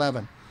verse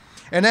 11.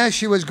 And as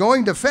she was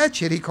going to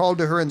fetch it, he called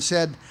to her and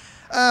said,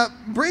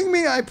 bring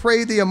me, I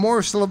pray thee, a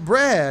morsel of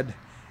bread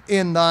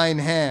in thine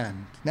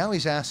hand. Now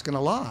he's asking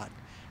a lot.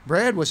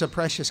 Bread was a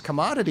precious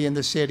commodity in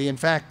the city. In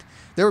fact,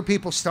 there were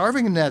people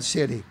starving in that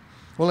city.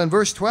 Well, in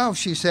verse 12,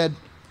 she said,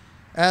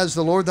 as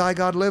the Lord thy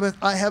God liveth,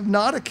 I have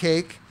not a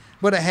cake,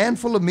 but a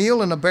handful of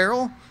meal in a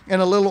barrel,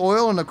 and a little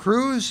oil in a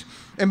cruse?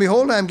 And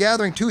behold, I am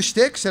gathering 2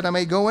 sticks, that I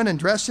may go in and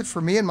dress it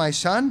for me and my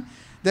son,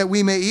 that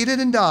we may eat it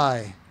and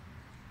die.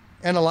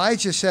 And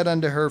Elijah said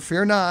unto her,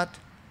 Fear not,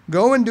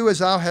 go and do as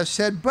thou hast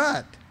said,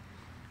 but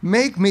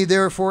make me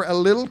therefore a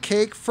little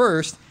cake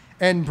first,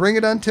 and bring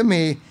it unto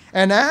me,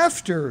 and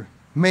after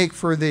make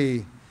for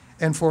thee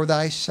and for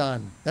thy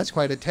son. That's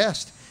quite a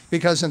test,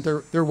 because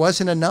there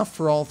wasn't enough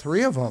for all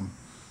 3 of them.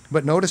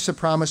 But notice the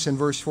promise in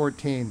verse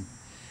 14.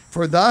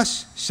 For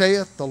thus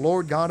saith the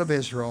Lord God of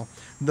Israel,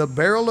 the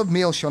barrel of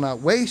meal shall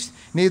not waste,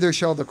 neither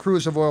shall the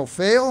cruse of oil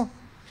fail,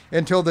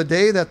 until the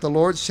day that the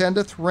Lord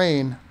sendeth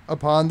rain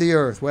upon the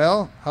earth.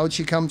 Well, how'd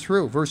she come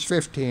through? Verse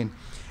 15.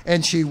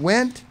 And she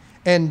went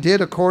and did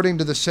according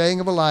to the saying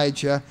of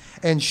Elijah,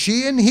 and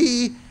she and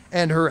he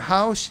and her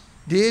house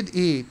did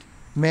eat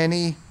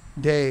many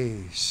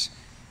days.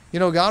 You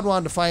know, God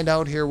wanted to find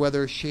out here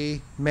whether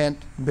she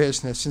meant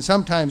business. And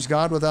sometimes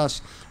God with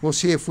us will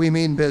see if we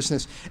mean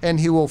business, and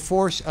he will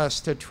force us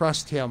to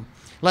trust him.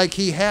 Like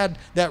he had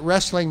that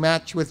wrestling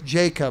match with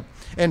Jacob.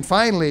 And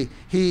finally,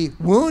 he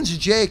wounds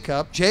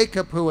Jacob,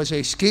 who was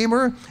a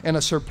schemer and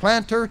a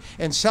supplanter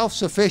and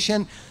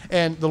self-sufficient.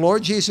 And the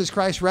Lord Jesus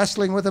Christ,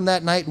 wrestling with him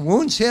that night,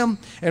 wounds him.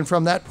 And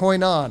from that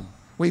point on,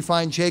 we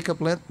find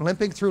Jacob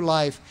limping through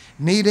life,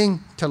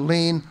 needing to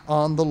lean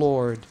on the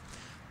Lord.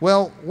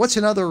 Well, what's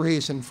another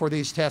reason for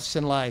these tests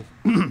in life?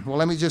 Well,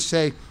 let me just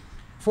say,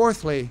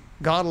 fourthly,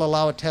 God will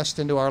allow a test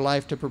into our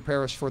life to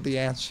prepare us for the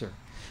answer.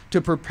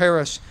 To prepare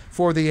us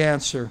for the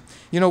answer.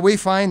 You know, we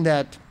find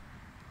that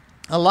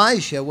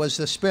Elijah was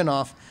the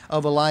spinoff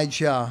of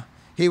Elijah.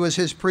 He was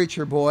his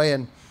preacher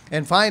boy,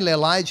 and finally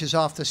Elijah's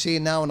off the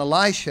scene now, and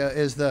Elisha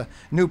is the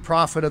new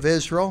prophet of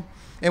Israel.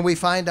 And we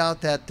find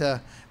out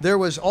that there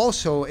was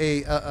also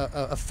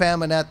a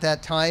famine at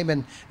that time,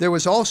 and there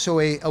was also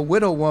a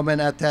widow woman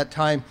at that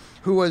time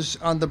who was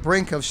on the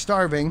brink of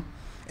starving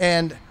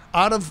and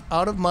out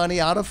of money,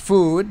 out of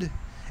food,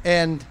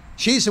 and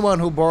she's the one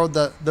who borrowed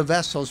the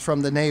vessels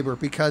from the neighbor,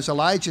 because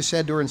Elijah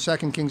said to her in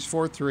 2 Kings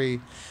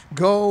 4:3,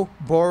 Go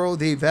borrow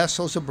thee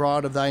vessels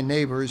abroad of thy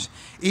neighbors,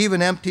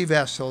 even empty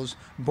vessels,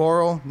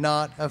 borrow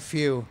not a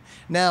few.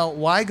 Now,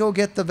 why go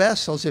get the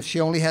vessels if she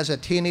only has a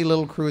teeny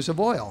little cruse of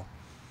oil?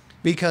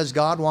 Because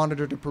God wanted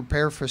her to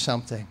prepare for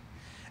something.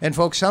 And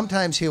folks,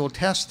 sometimes he will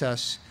test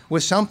us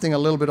with something a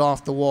little bit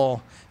off the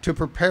wall to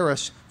prepare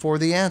us for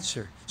the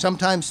answer.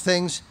 Sometimes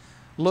things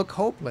look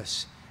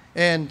hopeless.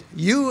 And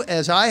you,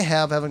 as I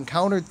have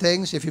encountered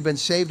things, if you've been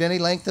saved any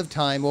length of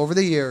time over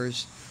the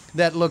years,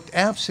 that looked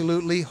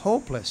absolutely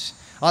hopeless.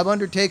 I've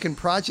undertaken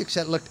projects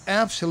that looked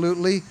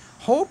absolutely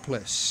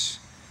hopeless.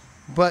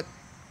 But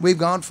we've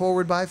gone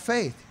forward by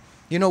faith.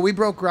 You know, we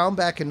broke ground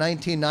back in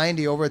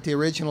 1990 over at the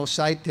original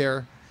site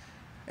there.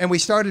 And we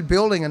started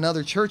building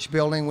another church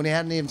building when we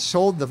hadn't even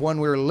sold the one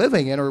we were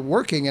living in or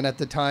working in at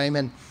the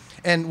time.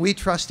 And we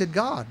trusted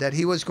God that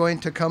he was going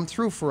to come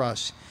through for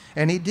us.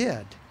 And he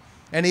did.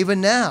 And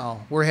even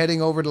now, we're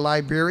heading over to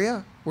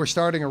Liberia. We're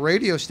starting a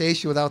radio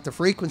station without the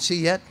frequency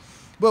yet.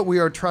 But we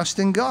are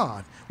trusting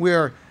God. We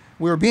are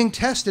being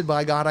tested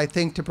by God, I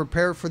think, to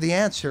prepare for the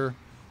answer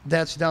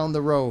that's down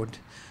the road.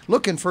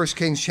 Look in 1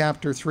 Kings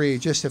chapter 3,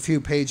 just a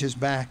few pages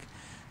back.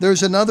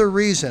 There's another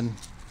reason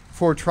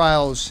for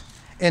trials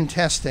and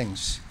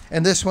testings.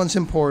 And this one's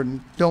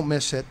important. Don't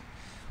miss it.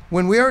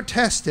 When we are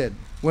tested,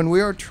 when we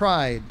are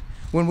tried,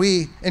 when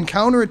we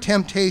encounter a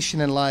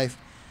temptation in life,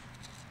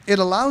 it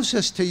allows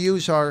us to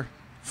use our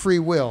free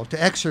will,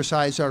 to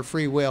exercise our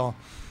free will.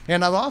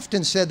 And I've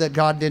often said that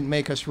God didn't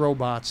make us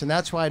robots, and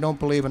that's why I don't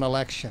believe in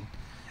election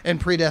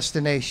and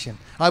predestination.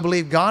 I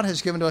believe God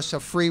has given to us a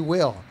free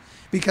will,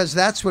 because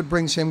that's what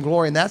brings him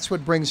glory, and that's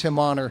what brings him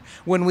honor,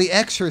 when we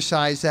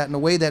exercise that in a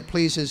way that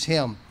pleases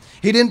him.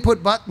 He didn't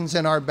put buttons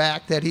in our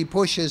back that he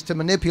pushes to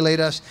manipulate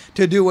us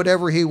to do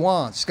whatever he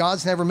wants.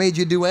 God's never made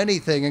you do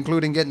anything,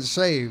 including getting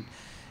saved.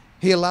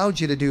 He allowed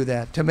you to do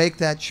that, to make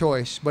that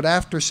choice. But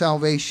after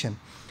salvation,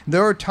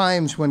 there are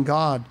times when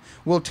God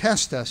will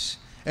test us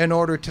in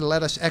order to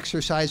let us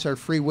exercise our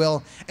free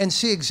will and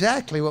see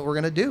exactly what we're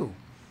going to do.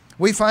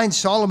 We find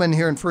Solomon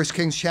here in 1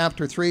 Kings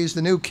chapter 3. He's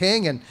the new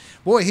king, and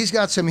boy, he's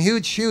got some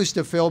huge shoes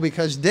to fill,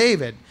 because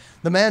David,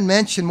 the man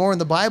mentioned more in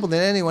the Bible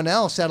than anyone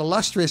else, that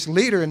illustrious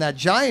leader and that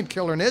giant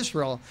killer in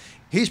Israel,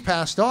 he's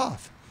passed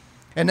off.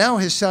 And now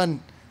his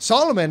son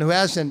Solomon, who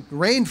hasn't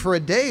reigned for a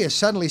day, is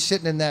suddenly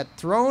sitting in that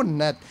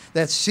throne and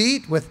that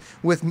seat with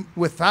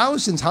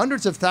thousands,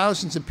 hundreds of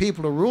thousands of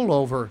people to rule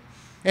over.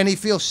 And he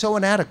feels so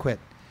inadequate,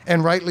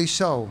 and rightly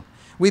so.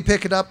 We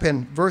pick it up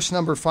in verse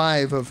number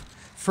 5 of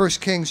 1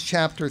 Kings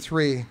chapter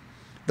 3.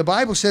 The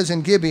Bible says,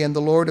 In Gibeon the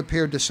Lord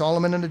appeared to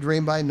Solomon in a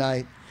dream by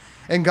night.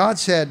 And God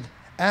said,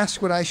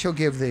 Ask what I shall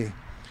give thee.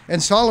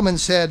 And Solomon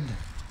said,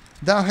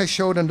 Thou hast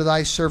showed unto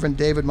thy servant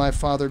David my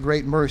father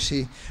great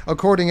mercy,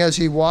 according as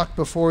he walked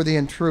before thee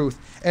in truth,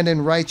 and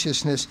in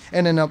righteousness,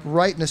 and in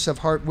uprightness of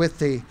heart with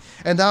thee.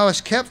 And thou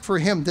hast kept for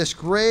him this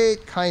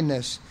great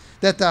kindness,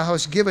 that thou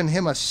hast given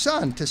him a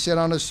son to sit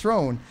on his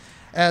throne,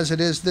 as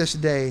it is this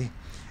day.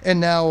 And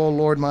now, O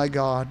Lord my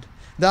God,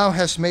 Thou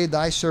hast made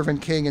thy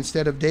servant king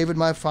instead of David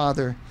my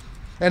father,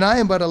 and I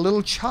am but a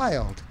little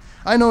child.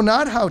 I know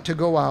not how to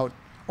go out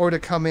or to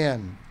come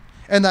in.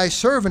 And thy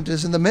servant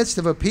is in the midst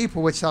of a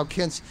people which thou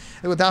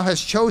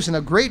hast chosen,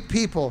 a great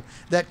people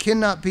that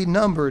cannot be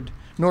numbered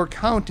nor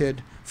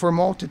counted for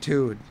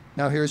multitude.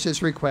 Now here's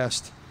his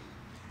request.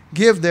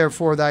 Give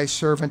therefore thy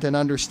servant an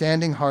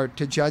understanding heart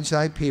to judge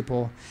thy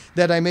people,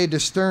 that I may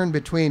discern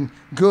between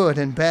good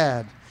and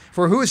bad.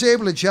 For who is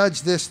able to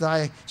judge this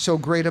thy so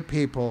great a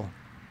people?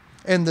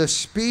 And the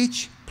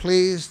speech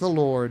pleased the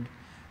Lord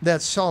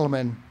that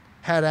Solomon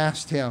had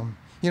asked him.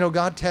 You know,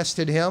 God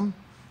tested him.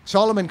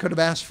 Solomon could have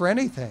asked for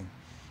anything.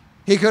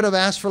 He could have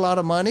asked for a lot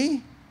of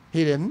money.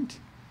 He didn't.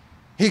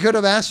 He could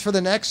have asked for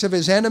the necks of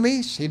his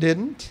enemies. He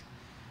didn't.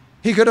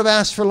 He could have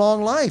asked for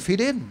long life. He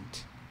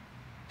didn't.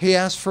 He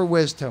asked for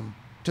wisdom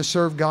to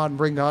serve God and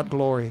bring God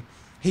glory.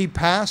 He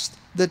passed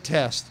the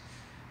test.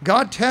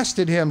 God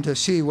tested him to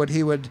see what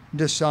he would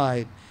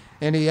decide,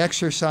 and he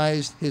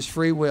exercised his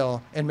free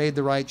will and made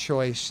the right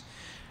choice.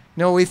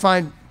 You know, we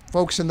find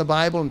folks in the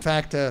Bible, in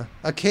fact, a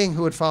king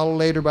who would follow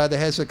later by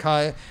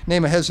the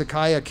name of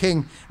Hezekiah, a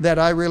king that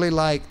I really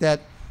like,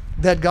 that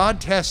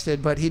God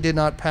tested, but he did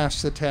not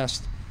pass the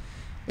test.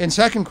 In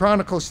 2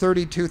 Chronicles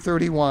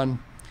 32:31,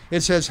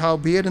 it says,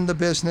 Howbeit in the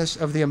business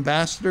of the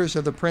ambassadors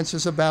of the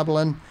princes of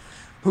Babylon,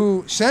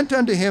 who sent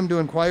unto him to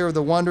inquire of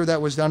the wonder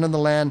that was done in the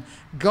land,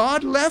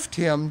 God left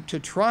him to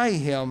try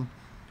him,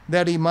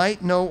 that he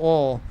might know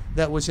all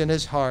that was in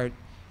his heart.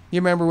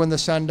 You remember when the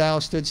sundial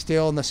stood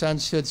still and the sun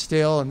stood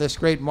still, and this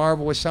great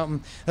marvel was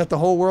something that the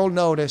whole world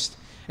noticed.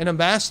 And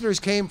ambassadors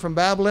came from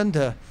Babylon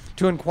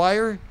to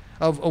inquire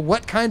of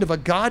what kind of a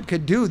God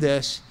could do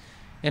this.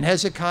 And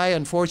Hezekiah,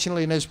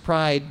 unfortunately, in his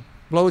pride,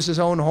 blows his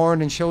own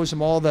horn and shows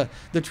him all the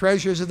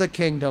treasures of the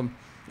kingdom,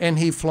 and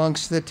he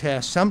flunks the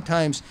test.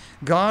 Sometimes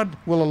God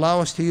will allow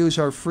us to use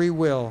our free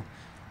will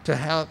to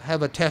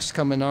have a test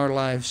come in our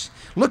lives.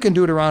 Look in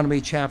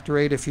Deuteronomy chapter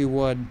 8, if you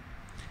would.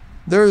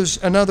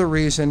 There's another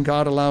reason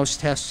God allows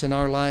tests in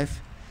our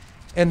life,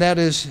 and that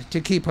is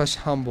to keep us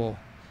humble.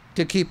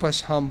 To keep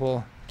us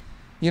humble.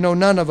 You know,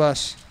 none of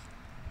us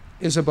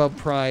is above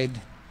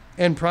pride,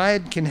 and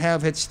pride can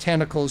have its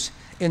tentacles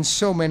in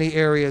so many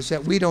areas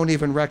that we don't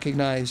even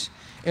recognize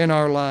in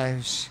our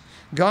lives.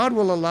 God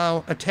will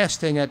allow a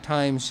testing at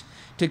times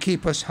to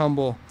keep us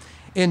humble.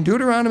 In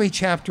Deuteronomy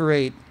chapter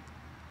 8,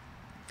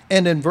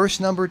 and in verse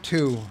number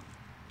 2,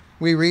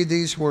 we read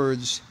these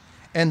words,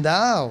 And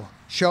thou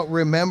shalt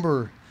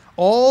remember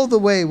all the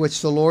way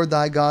which the Lord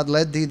thy God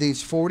led thee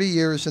these 40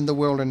 years in the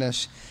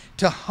wilderness,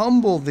 to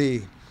humble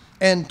thee,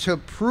 and to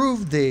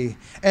prove thee,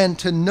 and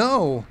to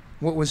know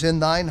what was in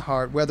thine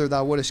heart, whether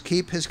thou wouldest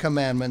keep his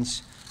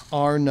commandments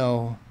or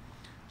no.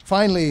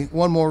 Finally,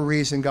 one more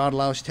reason God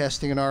allows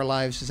testing in our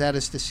lives is that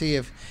is to see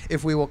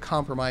if we will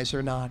compromise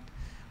or not.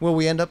 Will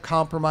we end up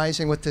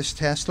compromising with this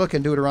test? Look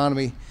in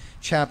Deuteronomy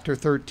chapter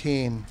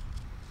 13.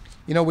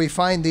 You know, we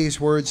find these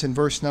words in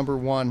verse number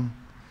 1.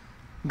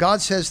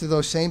 God says to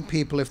those same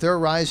people, If there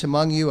arise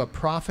among you a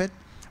prophet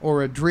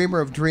or a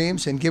dreamer of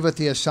dreams, and giveth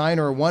thee a sign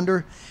or a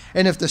wonder,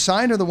 and if the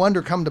sign or the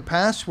wonder come to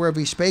pass, whereof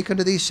he spake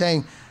unto thee,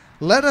 saying,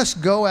 Let us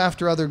go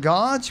after other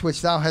gods,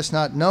 which thou hast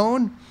not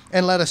known,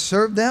 and let us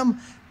serve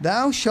them,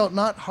 thou shalt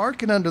not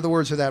hearken unto the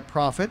words of that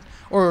prophet,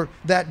 or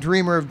that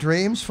dreamer of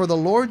dreams, for the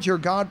Lord your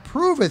God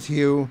proveth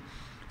you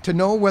to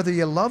know whether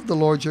you love the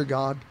Lord your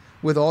God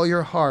with all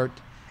your heart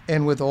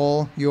and with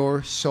all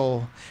your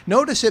soul.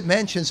 Notice it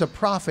mentions a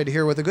prophet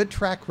here with a good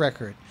track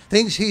record.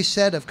 Things he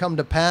said have come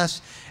to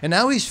pass, and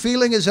now he's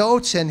feeling his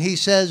oats, and he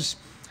says,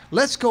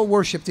 let's go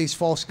worship these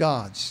false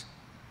gods.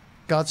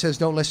 God says,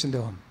 don't listen to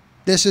them.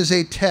 This is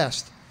a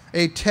test,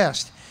 a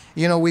test.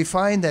 You know, we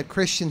find that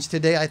Christians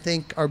today, I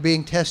think, are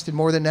being tested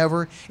more than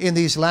ever in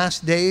these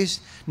last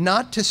days,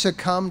 not to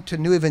succumb to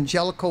new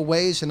evangelical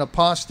ways and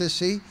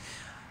apostasy.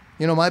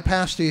 You know, my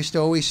pastor used to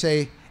always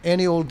say,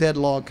 any old dead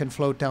log can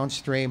float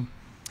downstream,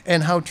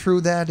 and how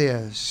true that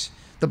is.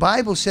 The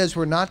Bible says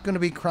we're not going to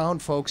be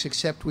crowned, folks,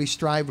 except we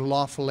strive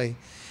lawfully.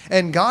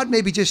 And God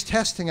may be just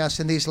testing us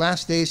in these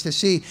last days to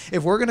see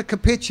if we're going to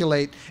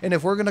capitulate, and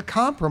if we're going to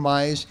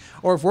compromise,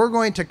 or if we're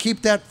going to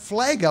keep that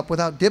flag up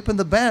without dipping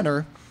the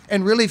banner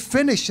and really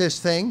finish this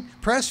thing,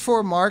 press for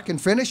a mark, and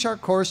finish our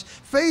course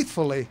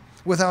faithfully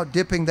without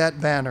dipping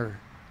that banner.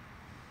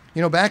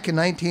 You know, back in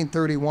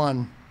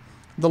 1931,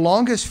 the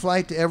longest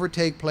flight to ever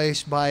take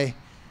place by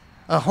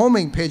a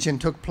homing pigeon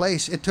took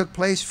place. It took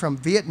place from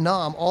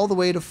Vietnam all the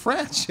way to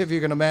France, if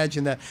you can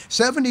imagine that.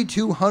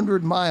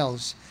 7,200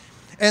 miles.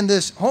 And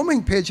this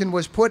homing pigeon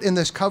was put in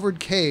this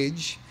covered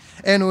cage,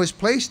 and it was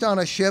placed on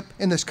a ship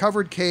in this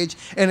covered cage,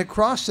 and it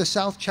crossed the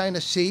South China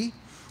Sea,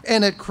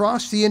 and it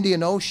crossed the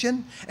Indian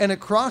Ocean, and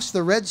it crossed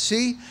the Red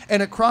Sea,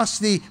 and it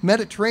crossed the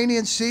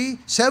Mediterranean Sea,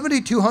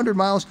 7,200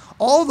 miles,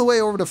 all the way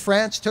over to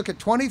France. Took it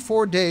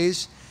 24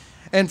 days.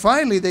 And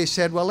finally they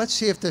said, well, let's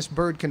see if this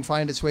bird can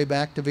find its way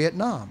back to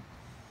Vietnam.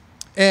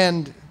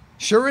 And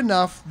sure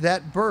enough,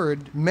 that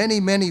bird, many,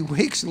 many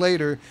weeks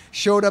later,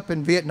 showed up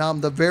in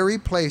Vietnam, the very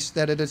place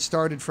that it had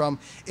started from.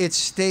 It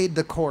stayed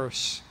the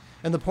course.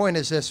 And the point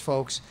is this,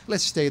 folks,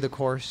 let's stay the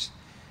course.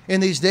 In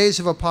these days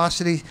of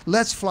apostasy,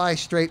 let's fly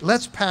straight.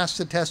 Let's pass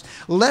the test.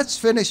 Let's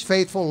finish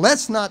faithful.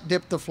 Let's not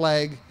dip the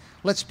flag.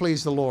 Let's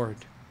please the Lord.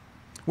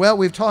 Well,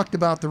 we've talked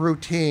about the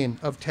routine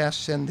of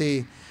tests and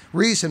the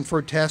reason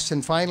for tests.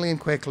 And finally and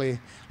quickly,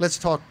 let's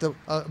talk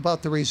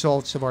about the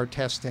results of our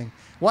testing.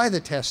 Why the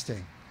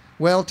testing?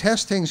 Well,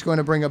 testing is going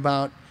to bring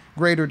about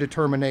greater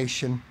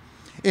determination.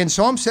 In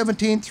Psalm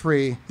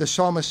 17:3, the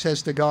psalmist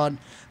says to God,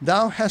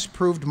 "Thou hast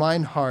proved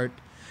mine heart.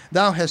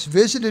 Thou hast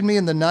visited me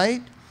in the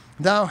night.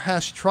 Thou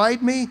hast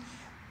tried me,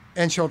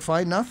 and shalt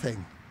find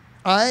nothing.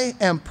 I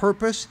am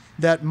purpose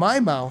that my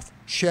mouth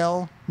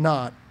shall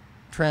not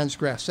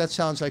transgress." That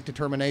sounds like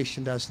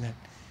determination, doesn't it?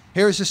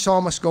 Here's the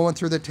psalmist going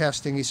through the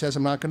testing. He says,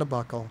 I'm not going to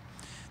buckle.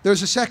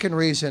 There's a second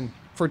reason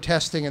for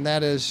testing, and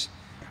that is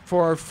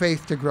for our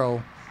faith to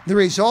grow. The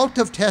result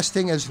of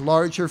testing is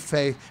larger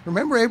faith.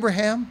 Remember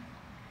Abraham?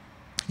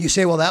 You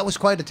say, well, that was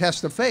quite a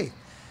test of faith.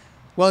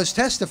 Well, his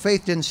test of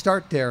faith didn't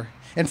start there.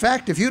 In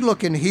fact, if you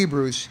look in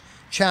Hebrews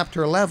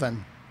chapter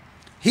 11,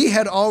 he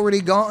had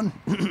already gone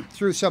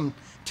through some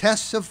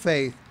tests of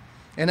faith,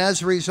 and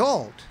as a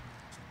result,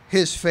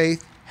 his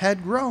faith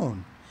had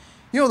grown.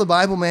 You know, the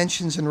Bible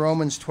mentions in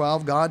Romans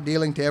 12, God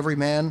dealing to every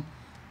man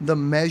the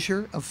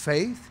measure of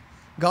faith.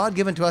 God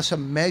given to us a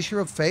measure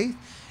of faith,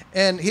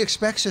 and he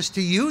expects us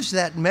to use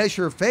that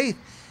measure of faith,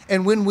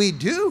 and when we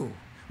do,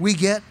 we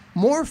get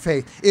more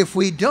faith. If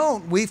we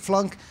don't, we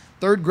flunk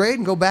third grade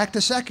and go back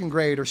to second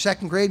grade, or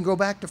second grade and go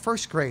back to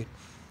first grade.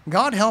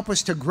 God help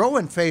us to grow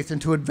in faith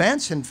and to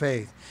advance in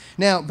faith.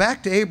 Now,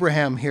 back to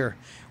Abraham here.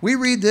 We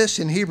read this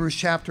in Hebrews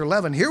chapter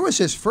 11. Here was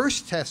his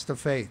first test of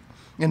faith.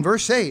 In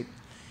verse 8,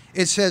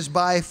 it says,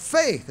 by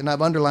faith, and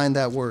I've underlined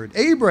that word,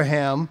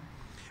 Abraham,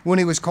 when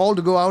he was called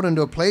to go out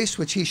into a place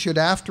which he should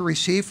after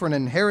receive for an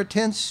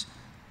inheritance,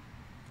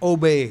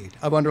 obeyed.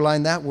 I've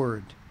underlined that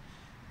word.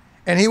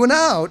 And he went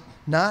out,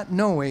 not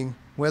knowing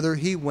whither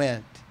he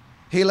went.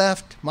 He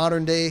left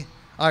modern-day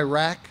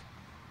Iraq,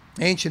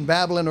 ancient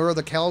Babylon, Ur of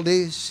the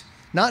Chaldees,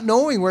 not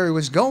knowing where he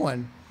was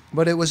going,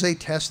 but it was a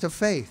test of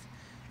faith.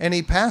 And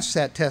he passed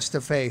that test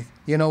of faith.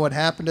 You know what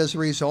happened as a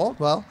result?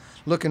 Well,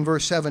 look in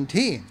verse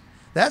 17.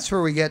 That's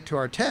where we get to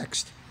our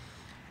text.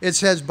 It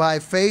says, by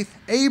faith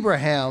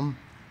Abraham,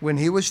 when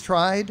he was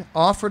tried,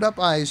 offered up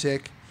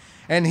Isaac,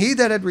 and he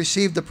that had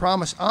received the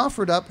promise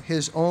offered up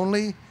his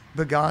only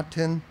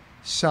begotten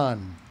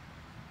son.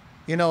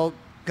 You know,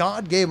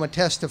 God gave him a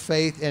test of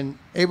faith, and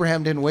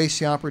Abraham didn't waste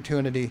the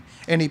opportunity,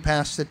 and he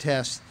passed the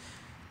test.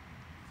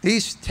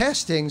 These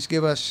testings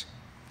give us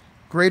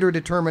greater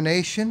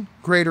determination,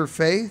 greater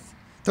faith,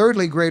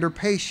 thirdly, greater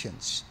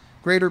patience.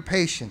 Greater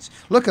patience.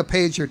 Look a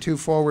page or two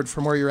forward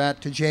from where you're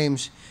at to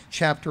James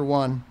chapter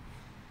 1.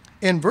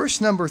 In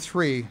verse number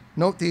 3,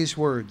 note these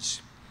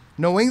words,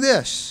 knowing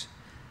this,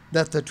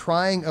 that the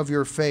trying of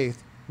your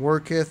faith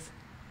worketh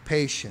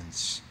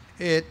patience.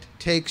 It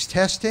takes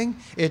testing,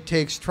 it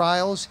takes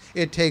trials,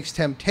 it takes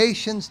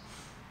temptations.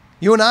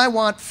 You and I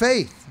want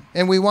faith,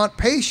 and we want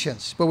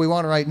patience, but we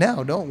want it right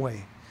now, don't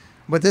we?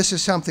 But this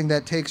is something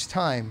that takes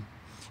time.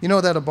 You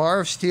know that a bar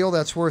of steel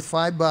that's worth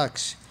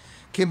 $5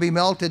 can be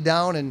melted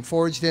down and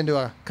forged into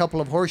a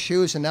couple of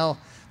horseshoes, and now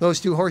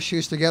those two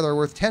horseshoes together are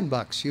worth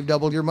 $10. You've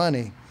doubled your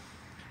money.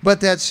 But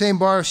that same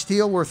bar of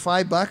steel worth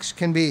 $5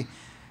 can be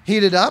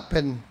heated up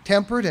and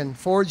tempered and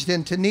forged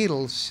into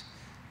needles,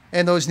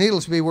 and those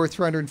needles will be worth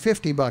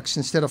 $350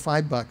 instead of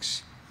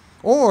 $5.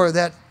 Or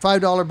that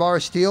 $5 bar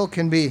of steel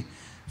can be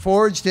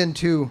forged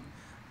into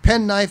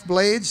penknife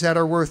blades that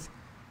are worth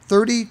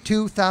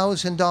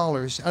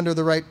 $32,000 under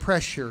the right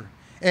pressure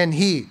and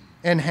heat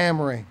and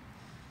hammering.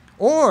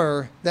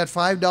 Or that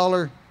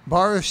 $5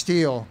 bar of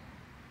steel,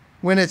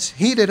 when it's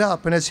heated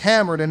up and it's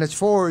hammered and it's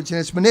forged and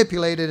it's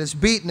manipulated, it's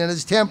beaten and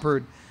it's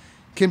tempered,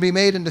 can be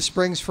made into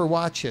springs for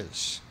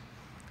watches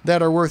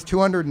that are worth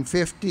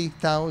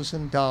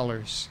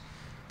 $250,000.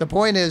 The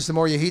point is, the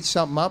more you heat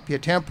something up, you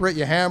temper it,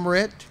 you hammer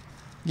it,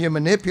 you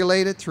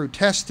manipulate it through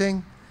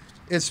testing,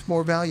 it's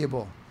more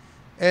valuable.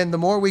 And the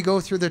more we go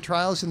through the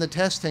trials and the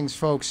testings,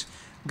 folks,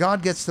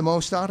 God gets the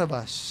most out of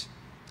us.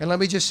 And let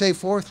me just say,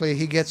 fourthly,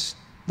 he gets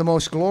the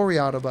most glory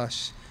out of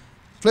us.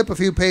 Flip a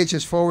few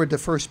pages forward to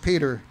 1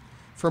 Peter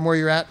from where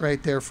you're at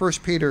right there. 1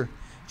 Peter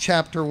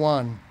chapter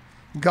 1.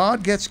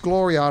 God gets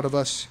glory out of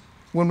us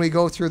when we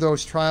go through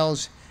those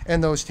trials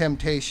and those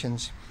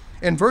temptations.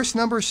 In verse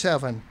number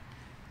 7,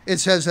 it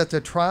says that the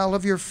trial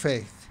of your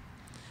faith,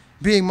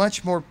 being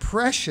much more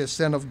precious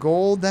than of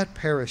gold that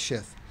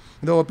perisheth,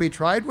 though it be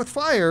tried with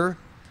fire,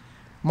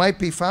 might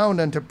be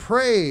found unto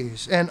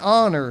praise and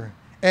honor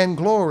and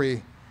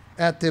glory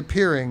at the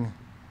appearing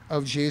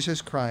of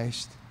Jesus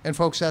Christ. And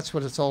folks, that's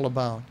what it's all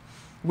about.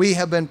 We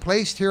have been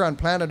placed here on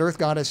planet Earth.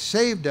 God has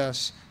saved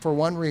us for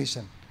one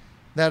reason.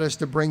 That is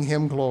to bring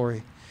him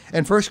glory.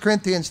 And 1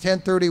 Corinthians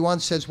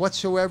 10:31 says,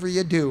 whatsoever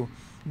you do,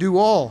 do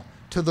all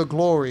to the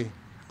glory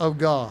of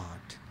God.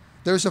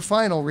 There's a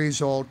final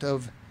result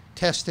of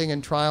testing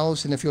and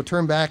trials. And if you'll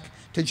turn back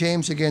to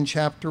James again,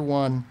 chapter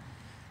 1,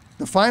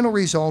 the final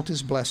result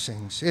is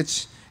blessings.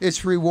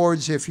 It's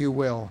rewards, if you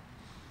will.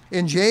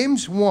 In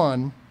James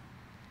 1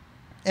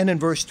 and in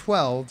verse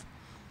 12,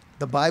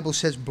 the Bible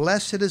says,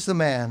 "Blessed is the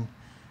man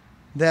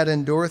that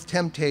endureth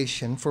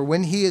temptation, for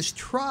when he is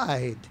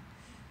tried,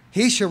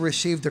 he shall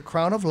receive the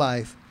crown of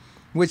life,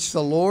 which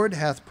the Lord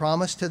hath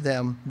promised to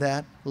them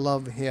that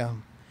love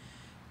him."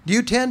 Do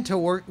you tend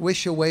to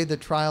wish away the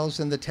trials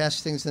and the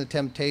testings and the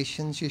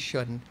temptations? You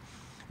shouldn't.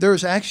 There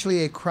is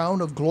actually a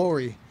crown of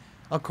glory,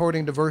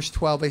 according to verse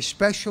 12, a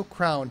special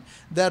crown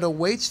that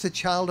awaits the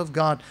child of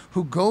God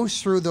who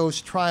goes through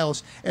those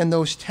trials and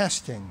those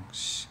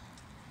testings.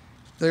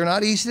 They're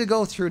not easy to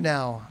go through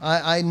now.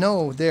 I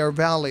know they are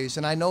valleys,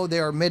 and I know they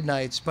are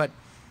midnights, but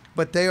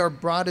they are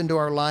brought into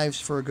our lives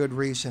for a good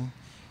reason.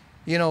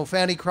 You know,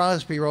 Fanny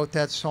Crosby wrote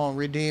that song,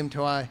 "Redeemed,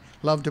 who I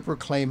love to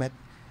proclaim it."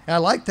 And I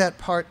like that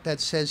part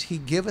that says, "He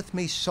giveth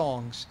me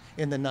songs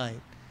in the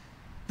night."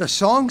 The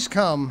songs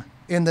come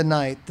in the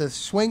night. The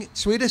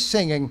sweetest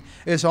singing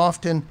is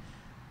often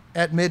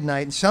at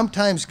midnight. And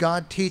sometimes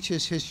God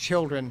teaches his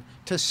children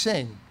to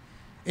sing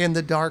in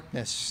the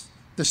darkness.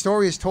 The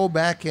story is told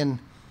back in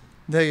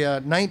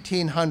the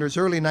 1900s,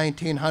 early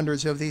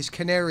 1900s, of these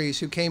canaries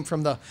who came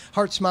from the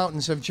Harz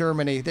Mountains of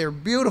Germany. They're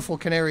beautiful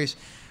canaries,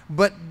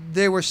 but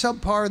they were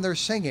subpar in their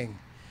singing.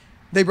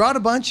 They brought a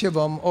bunch of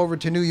them over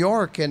to New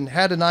York and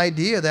had an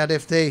idea that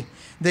if they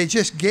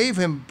just gave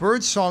him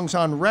bird songs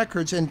on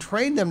records and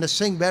trained them to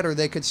sing better,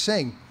 they could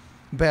sing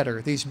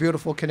better, these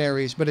beautiful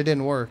canaries, but it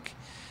didn't work.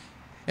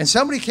 And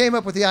somebody came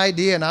up with the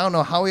idea, and I don't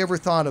know how he ever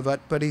thought of it,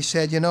 but he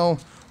said, you know,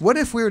 what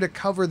if we were to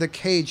cover the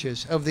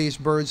cages of these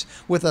birds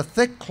with a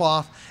thick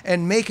cloth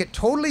and make it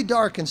totally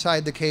dark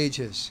inside the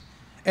cages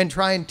and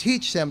try and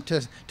teach them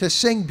to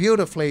sing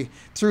beautifully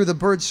through the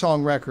bird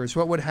song records?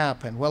 What would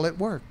happen? Well, it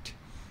worked.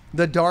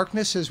 The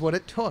darkness is what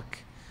it took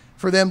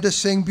for them to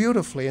sing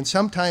beautifully. And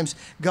sometimes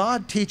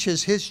God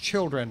teaches his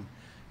children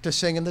to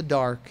sing in the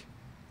dark.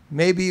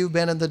 Maybe you've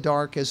been in the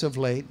dark as of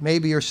late.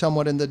 Maybe you're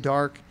somewhat in the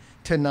dark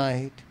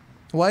tonight.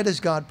 Why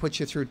does God put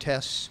you through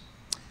tests?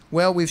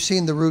 Well, we've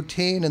seen the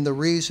routine and the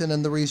reason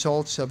and the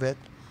results of it.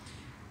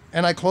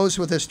 And I close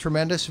with this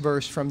tremendous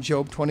verse from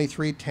Job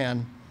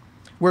 23:10,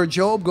 where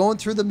Job, going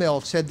through the mill,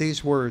 said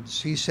these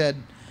words. He said,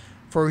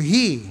 "For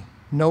he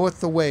knoweth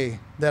the way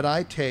that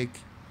I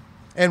take,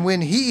 and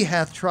when he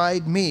hath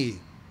tried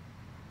me,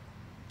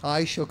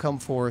 I shall come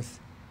forth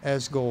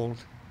as gold."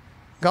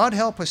 God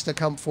help us to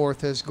come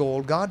forth as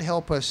gold. God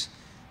help us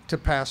to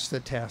pass the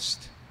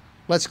test.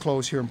 Let's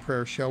close here in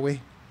prayer, shall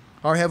we?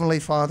 Our Heavenly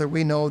Father,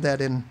 we know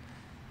that in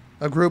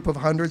a group of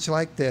hundreds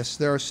like this,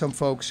 there are some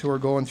folks who are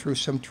going through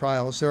some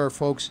trials. There are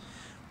folks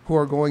who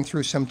are going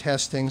through some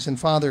testings. And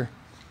Father,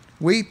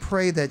 we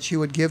pray that you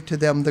would give to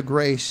them the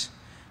grace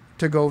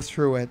to go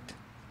through it,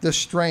 the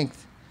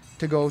strength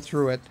to go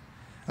through it.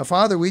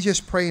 Father, we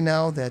just pray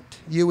now that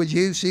you would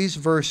use these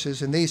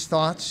verses and these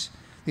thoughts,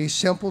 these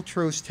simple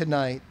truths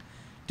tonight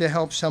to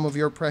help some of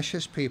your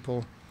precious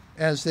people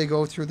as they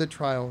go through the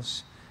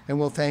trials. And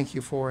we'll thank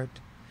you for it.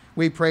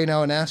 We pray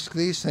now and ask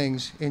these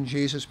things in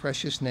Jesus'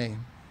 precious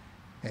name.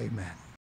 Amen.